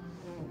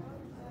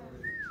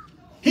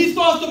 He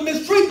starts to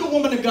mistreat the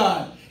woman of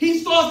God. He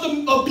starts to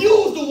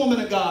abuse the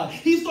woman of God.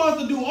 He starts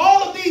to do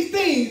all of these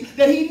things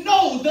that he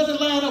knows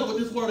doesn't line up with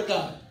this word of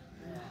God.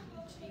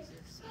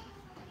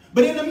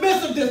 But in the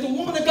midst of this, the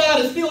woman of God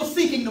is still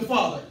seeking the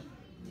Father.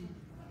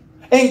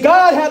 And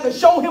God had to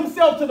show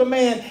himself to the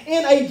man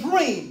in a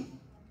dream.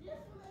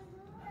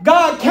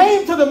 God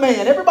came to the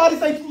man. Everybody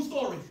say true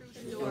story.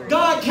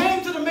 God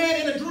came to the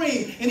man in a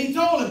dream and he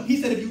told him,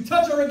 he said, if you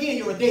touch her again,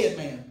 you're a dead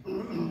man.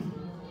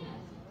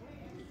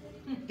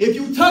 If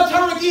you touch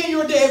her again,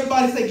 you're dead.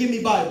 Everybody say, give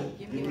me Bible.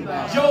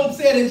 Job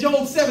said in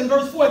Job 7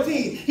 verse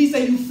 14, he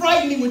said, you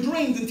frighten me with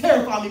dreams and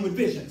terrify me with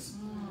visions.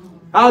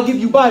 I'll give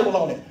you Bible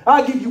on it.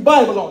 I'll give you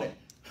Bible on it.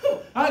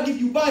 I'll give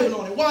you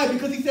Bible on it. Why?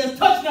 Because he says,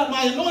 touch not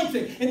my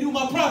anointing and do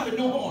my prophet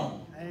no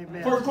harm.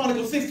 Amen. 1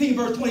 Chronicles 16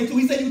 verse 22.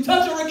 He said, you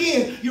touch her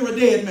again, you're a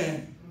dead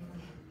man.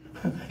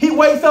 He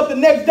wakes up the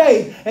next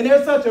day and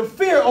there's such a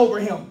fear over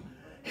him.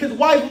 His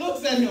wife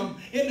looks at him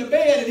in the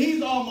bed and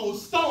he's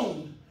almost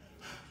stoned.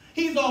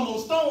 He's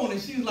almost stoned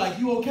and she's like,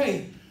 you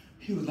okay?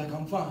 He was like,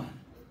 I'm fine.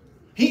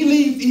 He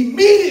leaves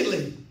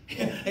immediately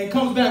and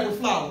comes back with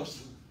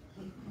flowers.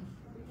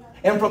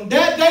 And from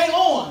that day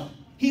on,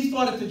 he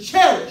started to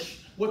cherish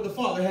what the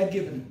Father had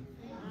given him.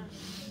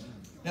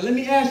 Now let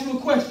me ask you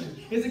a question.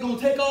 Is it going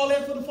to take all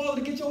that for the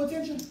Father to get your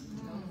attention?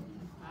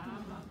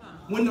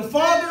 When the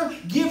Father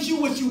gives you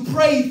what you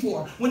prayed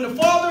for, when the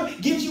Father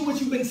gives you what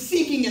you've been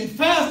seeking and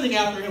fasting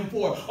after him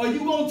for, are you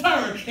going to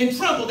turn and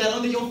trample that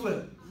under your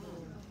foot?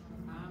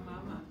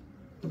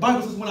 The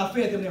Bible says when I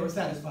fed them, they were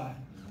satisfied.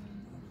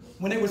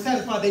 When they were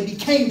satisfied, they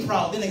became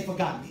proud. Then they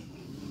forgot me.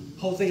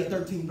 Hosea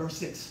 13, verse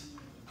 6.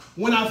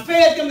 When I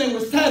fed them, they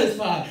were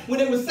satisfied. When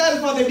they were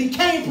satisfied, they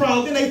became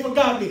proud. Then they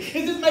forgot me. Is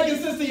this making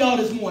sense to y'all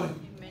this morning?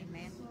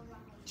 Amen.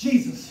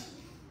 Jesus.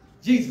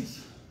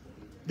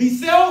 Be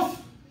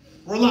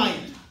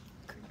self-reliant.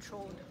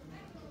 Controlled.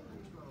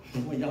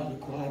 Well, y'all are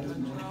quiet this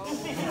morning.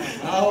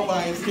 I hope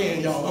I ain't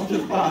scaring y'all. I'm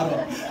just fired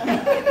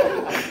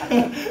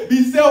up.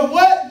 Be self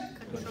what?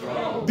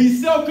 Control. Be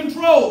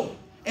self-controlled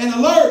and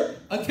alert,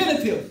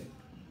 attentive.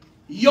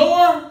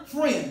 Your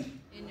friend.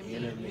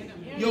 Enemy.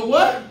 Your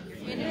what?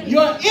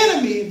 Your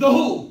enemy, the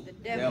who? The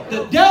devil.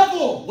 The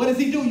devil. What does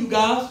he do, you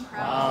guys?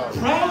 Prowls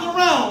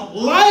around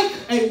like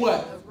a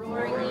what? A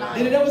roaring lion.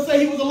 Did it ever say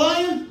he was a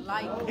lion?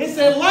 Like It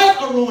said like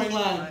a roaring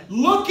lion,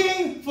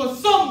 looking for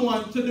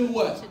someone to do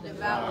what? to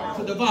devour.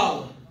 To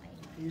devour.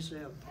 He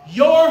said,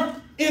 Your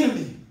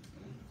enemy.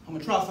 I'm going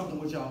to try something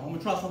with y'all.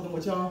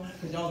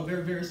 Because y'all are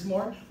very, very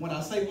smart. When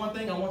I say one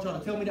thing, I want y'all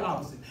to tell me the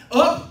opposite.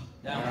 Up,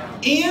 down,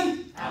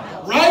 in,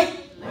 out, right,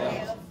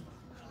 left.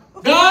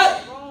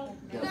 God,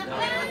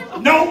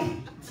 nope.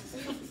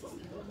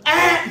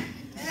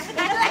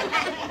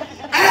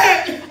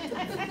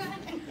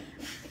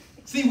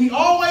 See, we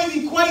always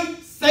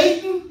equate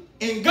Satan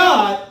and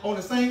God on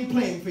the same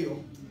playing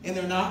field. And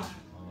they're not.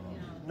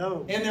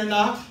 no. And they're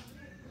not.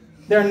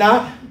 They're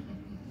not.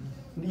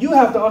 You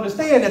have to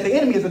understand that the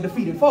enemy is a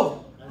defeated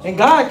foe. And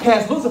God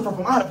cast Lucifer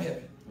from out of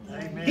heaven.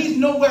 Amen. He's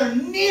nowhere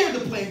near the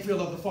playing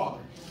field of the Father.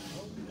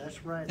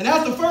 That's right. And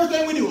that's the first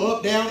thing we do.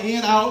 Up, down,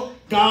 in, out.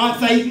 God,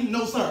 Satan.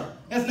 No, sir.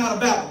 That's not a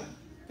battle.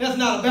 That's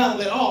not a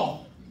battle at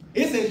all.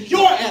 It says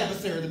your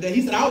adversary today.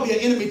 He said, I'll be an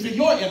enemy to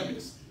your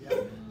enemies.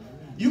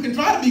 You can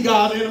try to be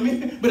God's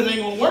enemy, but it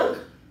ain't going to work.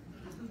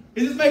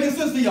 Is this making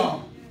sense to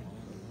y'all?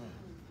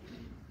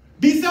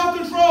 Be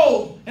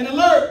self-controlled and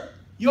alert.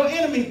 Your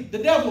enemy, the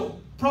devil,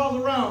 prowls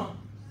around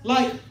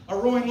like a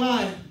roaring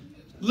lion,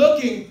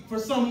 looking for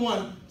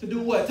someone to do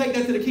what? Take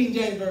that to the King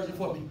James Version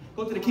for me.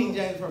 Go to the King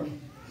James for me.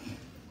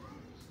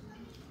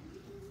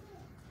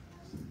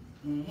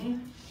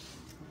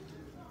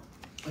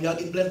 Are y'all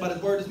getting blessed by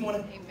this word this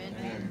morning?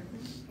 Amen.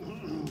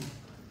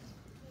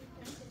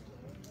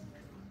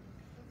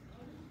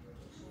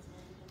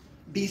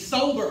 Be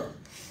sober.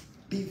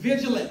 Be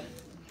vigilant.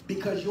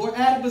 Because your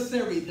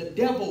adversary, the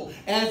devil,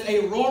 as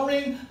a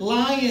roaring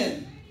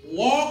lion,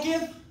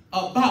 walketh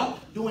about.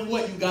 Doing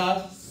what, you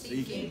guys?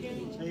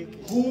 Seeking.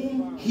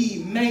 Whom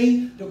he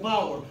may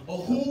devour. Or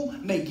who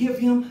may give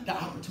him the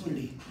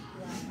opportunity.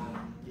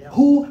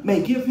 Who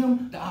may give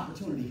him the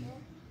opportunity.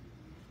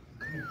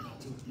 Come here, y'all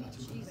two.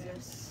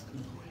 Jesus.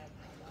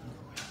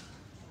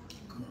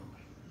 Come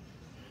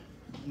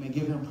on. Who may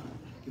give him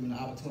the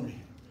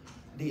opportunity.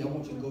 D, I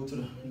want you to go to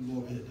the, you go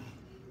over here, D.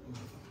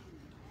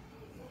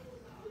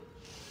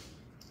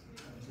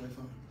 Right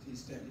from, see,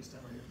 stand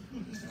right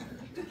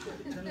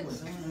here. Turn away.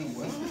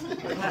 What?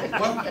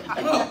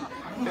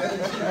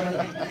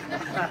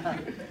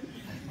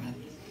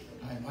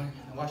 All right, Mike.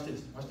 Now watch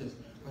this.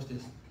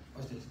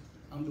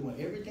 I'm doing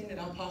everything that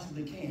I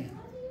possibly can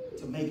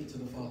to make it to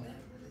the Father.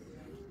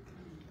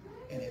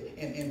 And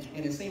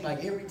it seems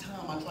like every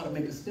time I try to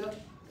make a step,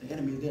 the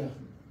enemy is there.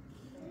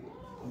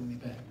 Pulling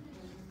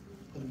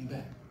me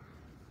back.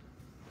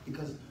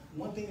 Because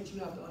one thing that you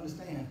have to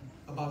understand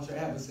about your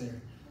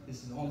adversary,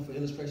 this is only for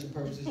illustration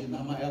purposes. You're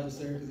not my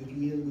adversary, because if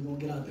you is, we're going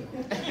to get out there.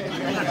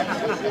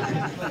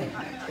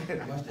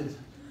 Watch this.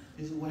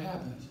 This is what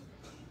happens.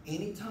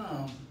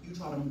 Anytime you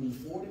try to move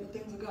forward in the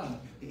things of God,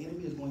 the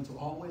enemy is going to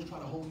always try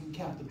to hold you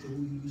captive to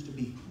who you used to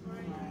be.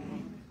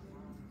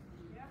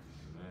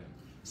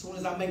 As soon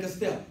as I make a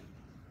step,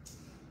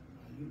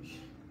 you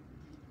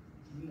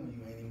know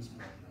you ain't even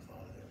smart enough for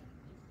all of that.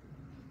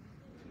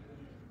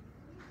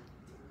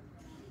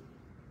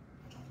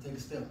 I'm trying to take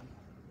a step.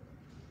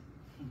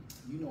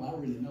 You know, I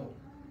really know.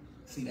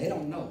 See, they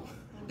don't know.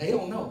 And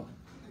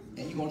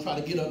you're going to try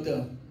to get up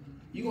there.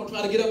 You're going to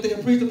try to get up there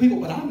and preach to people,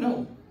 but I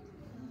know.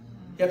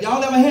 Have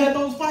y'all ever had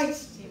those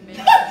fights?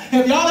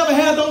 Have y'all ever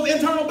had those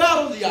internal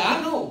battles? Yeah, I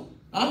know.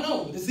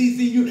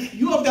 See,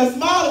 you up there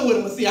smiling with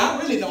them, but see, I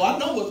really know. I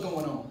know what's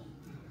going on.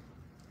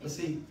 But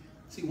see,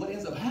 what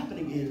ends up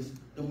happening is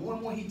the more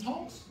and more he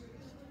talks,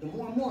 the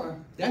more and more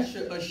that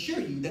should assure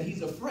you that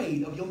he's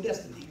afraid of your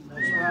destiny.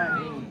 That's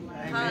right.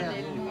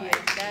 Hallelujah.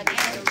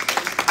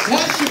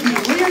 That should be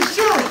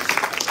reassurance.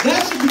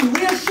 That should be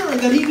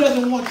reassurance that he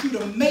doesn't want you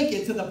to make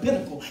it to the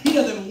pinnacle. He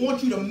doesn't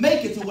want you to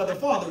make it to where the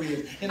Father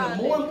is. And the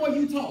more and more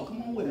you talk,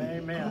 come on with me.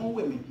 Amen. Come on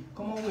with me.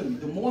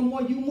 The more and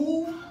more you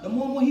move, the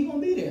more and more he's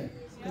going to be there.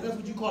 Because that's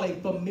what you call a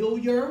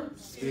familiar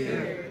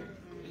spirit.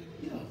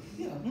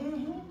 Yeah.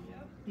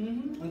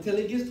 Until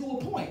it gets to a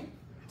point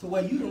to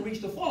where you can reach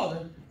the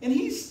Father, and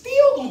he's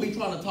still going to be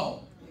trying to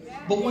talk.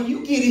 But when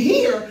you get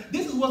here,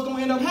 this is what's going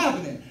to end up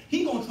happening.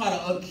 He's going to try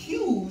to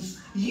accuse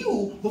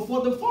you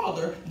before the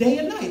Father day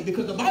and night,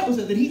 because the Bible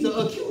says that he's an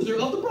accuser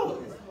of the brother.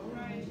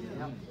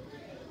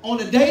 On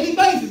a daily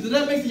basis. Does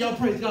that make sense? Y'all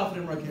praise God for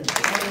them right here.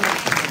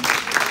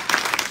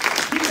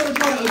 He's going to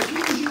try to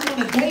accuse you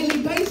on a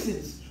daily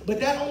basis. But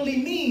that only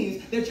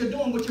means that you're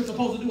doing what you're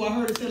supposed to do. I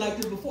heard it said like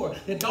this before,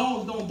 that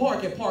dogs don't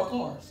bark at parked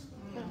cars.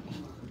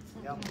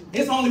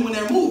 It's only when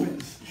they're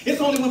moving.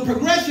 It's only when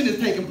progression is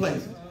taking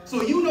place.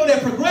 So you know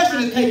that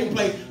progression is taking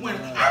place when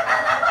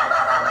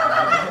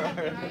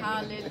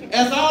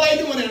that's all they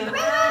doing.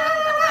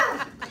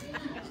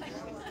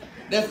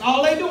 That's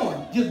all they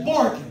doing. Just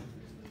barking,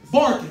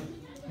 barking,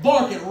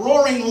 barking,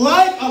 roaring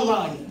like a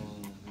lion.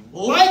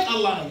 Like a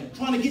lion.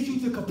 Trying to get you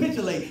to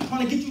capitulate.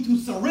 Trying to get you to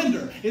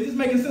surrender. Is this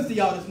making sense to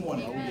y'all this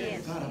morning?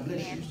 Yes. God, I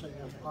bless you.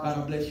 God,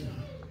 I bless you.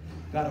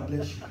 God, I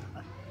bless you.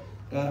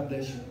 God, I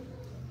bless you.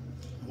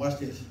 Watch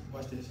this.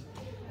 Watch this.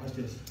 Watch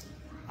this.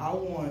 I'm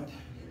going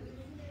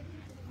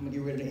to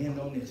get ready to end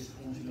on this.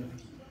 I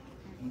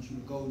want you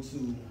to go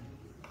to,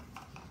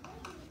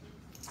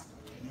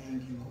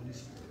 thank you, Holy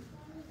Spirit.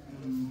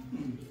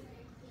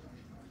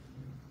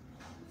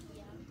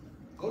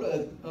 Go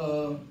to,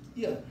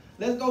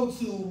 let's go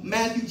to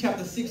Matthew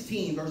chapter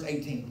 16, verse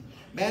 18.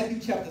 Matthew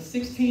chapter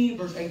 16,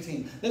 verse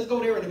 18. Let's go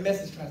there in the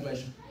Message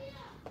translation.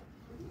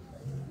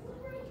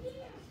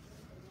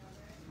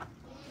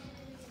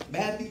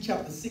 Matthew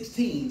chapter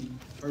 16,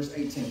 verse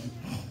 18,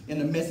 in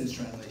the Message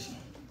translation.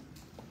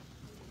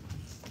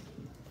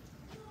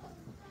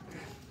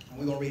 And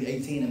we're going to read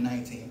 18 and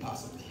 19,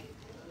 possibly.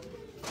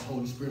 The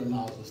Holy Spirit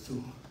allows us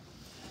to.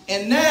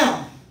 And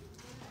now,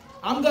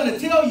 I'm going to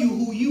tell you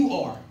who you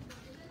are.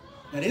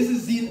 Now, this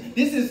is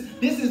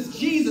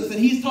Jesus, and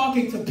he's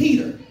talking to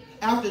Peter.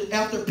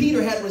 After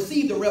Peter had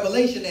received the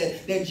revelation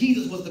that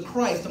Jesus was the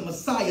Christ, the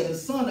Messiah, the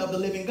Son of the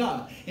living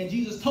God. And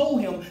Jesus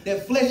told him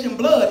that flesh and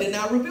blood did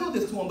not reveal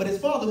this to him, but his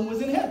Father who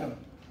was in heaven.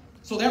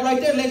 So that right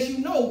there lets you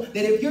know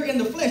that if you're in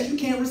the flesh, you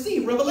can't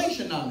receive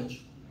revelation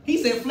knowledge. He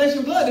said flesh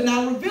and blood did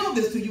not reveal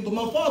this to you, but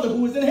my Father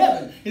who is in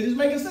heaven. Is this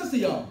making sense to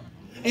y'all?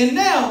 And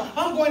now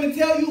I'm going to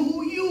tell you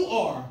who you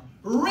are,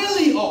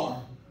 really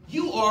are.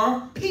 You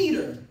are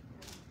Peter,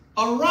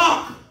 a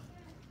rock,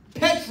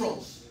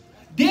 Petros.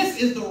 This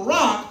is the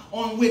rock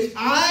on which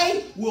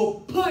I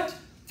will put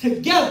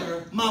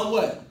together my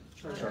what?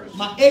 Church.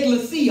 My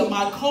ecclesia,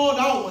 my called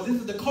out ones. This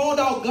is the called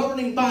out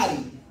governing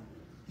body.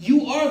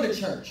 You are the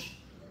church.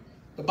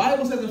 The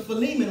Bible says in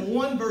Philemon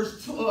 1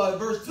 verse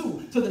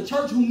 2, to the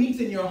church who meets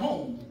in your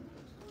home.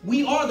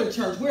 We are the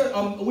church. We're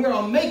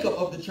a makeup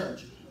of the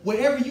church.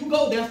 Wherever you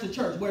go, that's the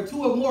church. Where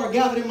two or more are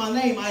gathered in my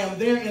name, I am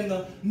there in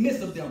the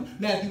midst of them.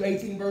 Matthew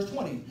 18, verse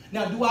 20.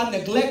 Now, do I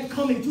neglect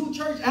coming to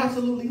church?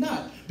 Absolutely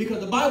not. Because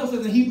the Bible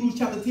says in Hebrews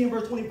chapter 10,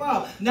 verse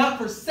 25, not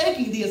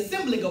forsaking the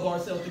assembling of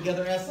ourselves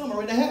together as some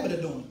are in the habit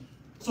of doing.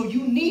 So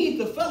you need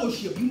the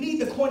fellowship. You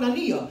need the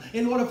koinonia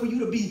in order for you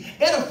to be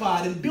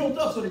edified and built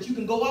up so that you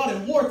can go out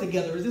and war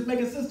together. Is this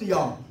making sense to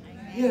y'all?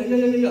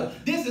 Yeah.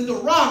 This is the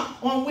rock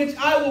on which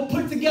I will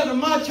put together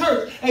my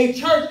church. A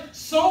church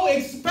so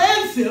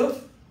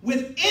expansive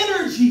with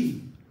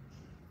energy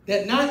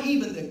that not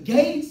even the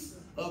gates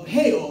of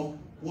hell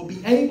will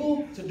be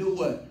able to do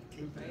what?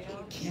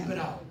 Keep it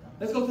out.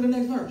 Let's go to the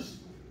next verse.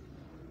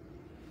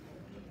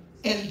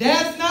 And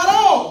that's not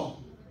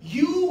all.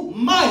 You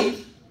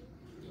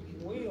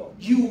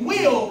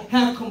will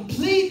have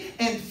complete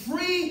and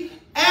free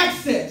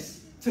access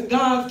to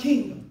God's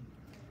kingdom.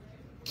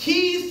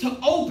 Keys to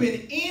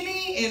open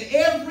any and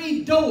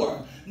every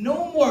door.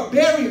 No more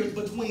barriers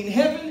between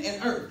heaven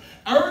and earth.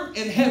 Earth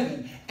and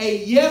heaven.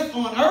 A yes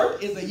on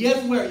earth is a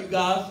yes where, you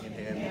guys? In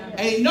heaven.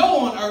 A no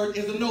on earth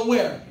is a no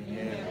where?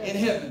 In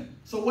heaven.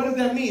 So what does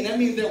that mean? That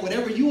means that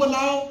whatever you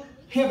allow,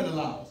 heaven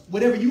allows.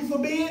 Whatever you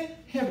forbid,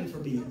 heaven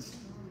forbids.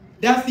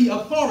 That's the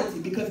authority,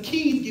 because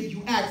keys give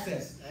you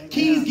access.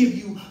 Keys give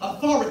you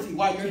authority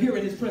while you're here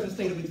in this present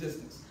state of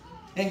existence.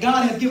 And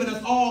God has given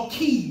us all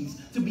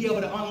keys to be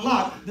able to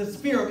unlock the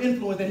sphere of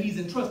influence that he's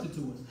entrusted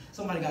to us.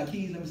 Somebody got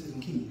keys? Let me see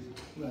some keys.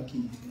 Who got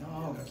keys?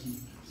 Y'all got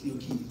keys. See your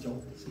keys, Joe.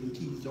 See your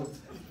keys, Joe.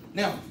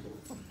 Now,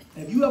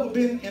 have you ever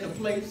been in a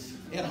place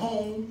at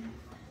home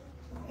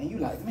and you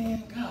like,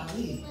 man,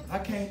 golly, I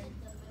can't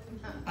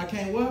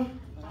what?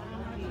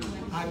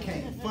 I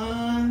can't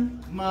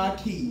find my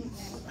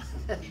keys.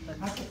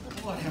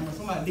 Lord have mercy,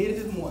 somebody did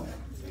it this morning.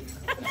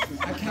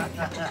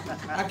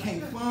 I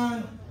can't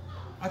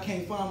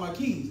find my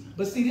keys.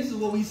 But see, this is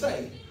what we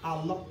say. I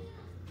lost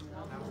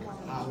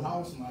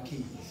my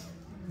keys.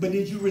 But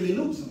did you really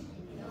lose them?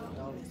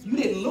 You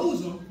didn't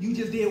lose them. You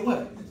just did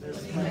what?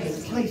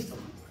 Misplaced them.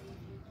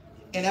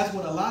 And that's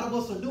what a lot of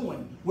us are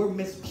doing. We're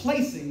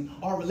misplacing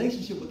our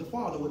relationship with the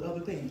Father with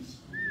other things.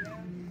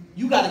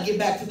 You got to get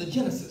back to the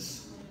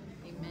Genesis.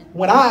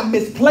 When I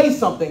misplace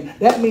something,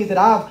 that means that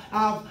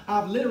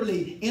I've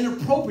literally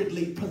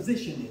inappropriately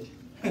positioned it.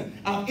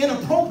 I've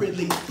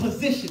inappropriately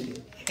positioned it.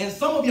 And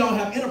some of y'all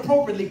have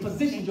inappropriately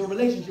positioned your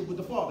relationship with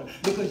the Father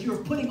because you're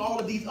putting all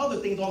of these other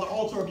things on the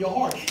altar of your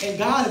heart. And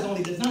God is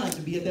only designed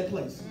to be at that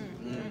place.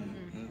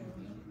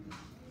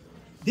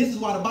 This is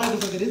why the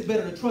Bible says that it's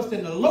better to trust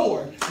in the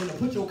Lord than to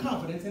put your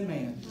confidence in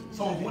man.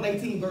 Psalms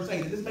 118, verse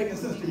 8. Is this making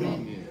sense to y'all?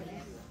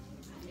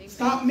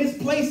 Stop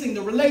misplacing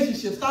the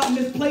relationship. Stop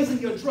misplacing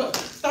your trust.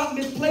 Stop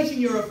misplacing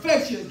your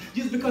affection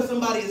just because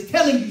somebody is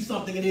telling you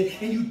something and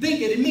you think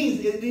that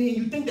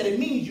it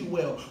means you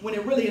well when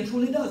it really and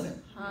truly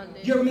doesn't.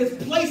 You're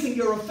misplacing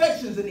your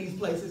affections in these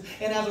places.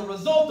 And as a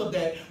result of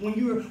that, when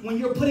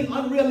you're putting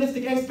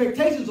unrealistic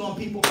expectations on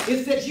people,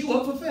 it sets you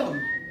up for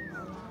failure.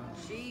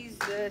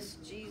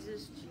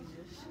 Jesus.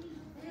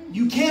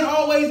 You can't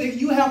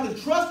always, you have to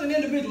trust an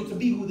individual to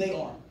be who they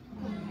are.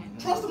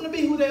 Trust them to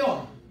be who they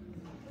are.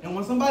 And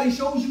when somebody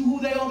shows you who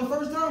they are the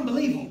first time,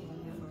 believe them.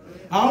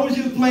 I always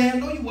use playing.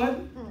 No, you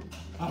wasn't.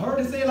 I heard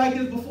it say it like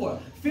this before.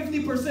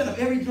 50% of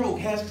every joke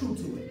has truth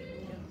to it.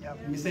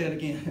 Let me say that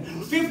again.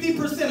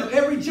 50% of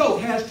every joke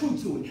has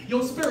truth to it.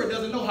 Your spirit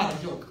doesn't know how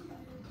to joke.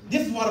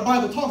 This is what the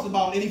Bible talks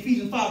about in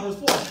Ephesians 5 verse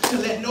 4. To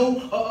let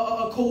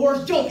no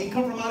coerced joking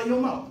come from out of your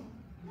mouth.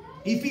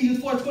 Ephesians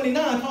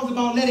 4:29 talks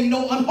about letting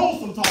no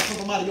unwholesome talk come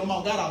from out of your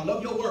mouth. God, I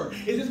love your word.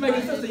 Is this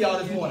making sense to y'all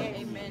this morning?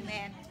 Amen.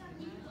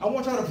 I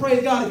want y'all to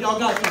praise God if y'all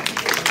got something.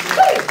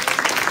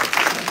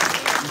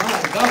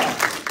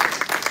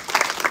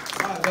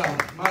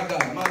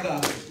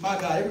 My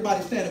God.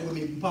 Everybody stand up with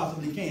me if you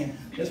possibly can.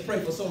 Let's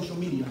pray for social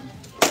media.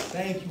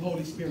 Thank you,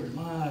 Holy Spirit.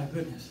 My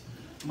goodness.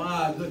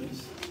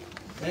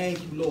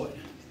 Thank you, Lord.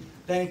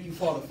 Thank you,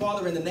 Father.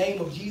 Father, in the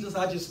name of Jesus,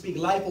 I just speak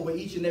life over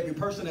each and every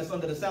person that's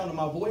under the sound of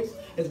my voice,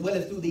 as well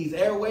as through these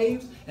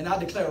airwaves. And I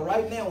declare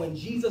right now in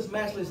Jesus'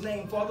 matchless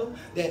name, Father,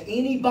 that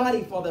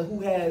anybody, Father, who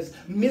has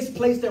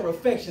misplaced their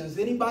affections,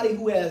 anybody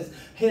who has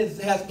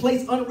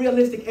placed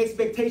unrealistic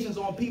expectations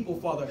on people,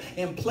 Father,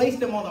 and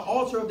placed them on the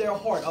altar of their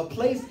heart, a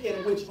place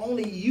in which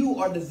only you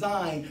are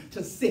designed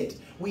to sit.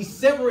 We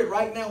sever it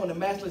right now in the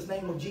matchless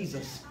name of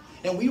Jesus.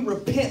 And we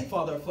repent,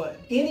 Father, for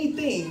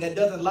anything that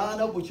doesn't line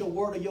up with your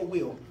word or your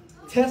will.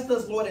 Test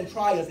us, Lord, and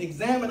try us.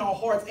 Examine our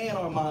hearts and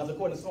our minds,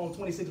 according to Psalm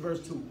 26,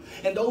 verse 2.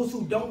 And those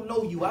who don't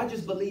know you, I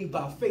just believe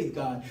by faith,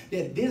 God,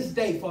 that this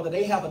day, Father,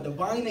 they have a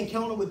divine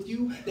encounter with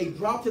you. They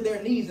drop to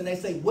their knees and they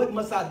say, what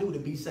must I do to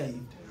be saved?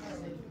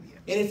 And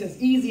it's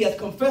as easy as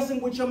confessing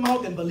with your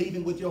mouth and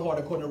believing with your heart,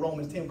 according to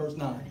Romans 10, verse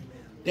 9,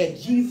 that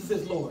Jesus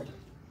is Lord.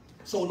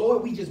 So,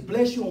 Lord, we just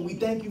bless you and we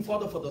thank you,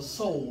 Father, for the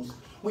souls.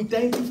 We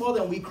thank you,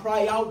 Father, and we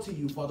cry out to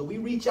you, Father. We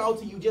reach out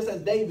to you just as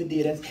David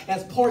did,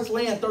 as parched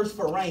land thirsts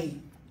for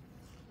rain.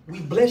 We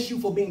bless you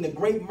for being the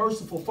great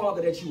merciful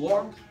Father that you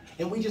are.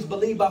 And we just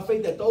believe by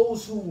faith that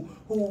those who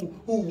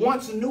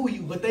once knew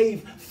you, but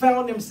they've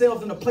found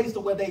themselves in a place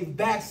to where they've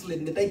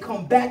backslidden, that they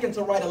come back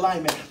into right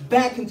alignment,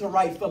 back into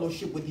right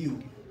fellowship with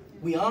you.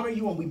 We honor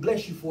you and we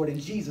bless you for it in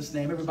Jesus'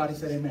 name. Everybody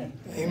said amen.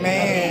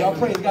 Amen. Y'all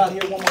praise God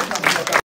here one more time.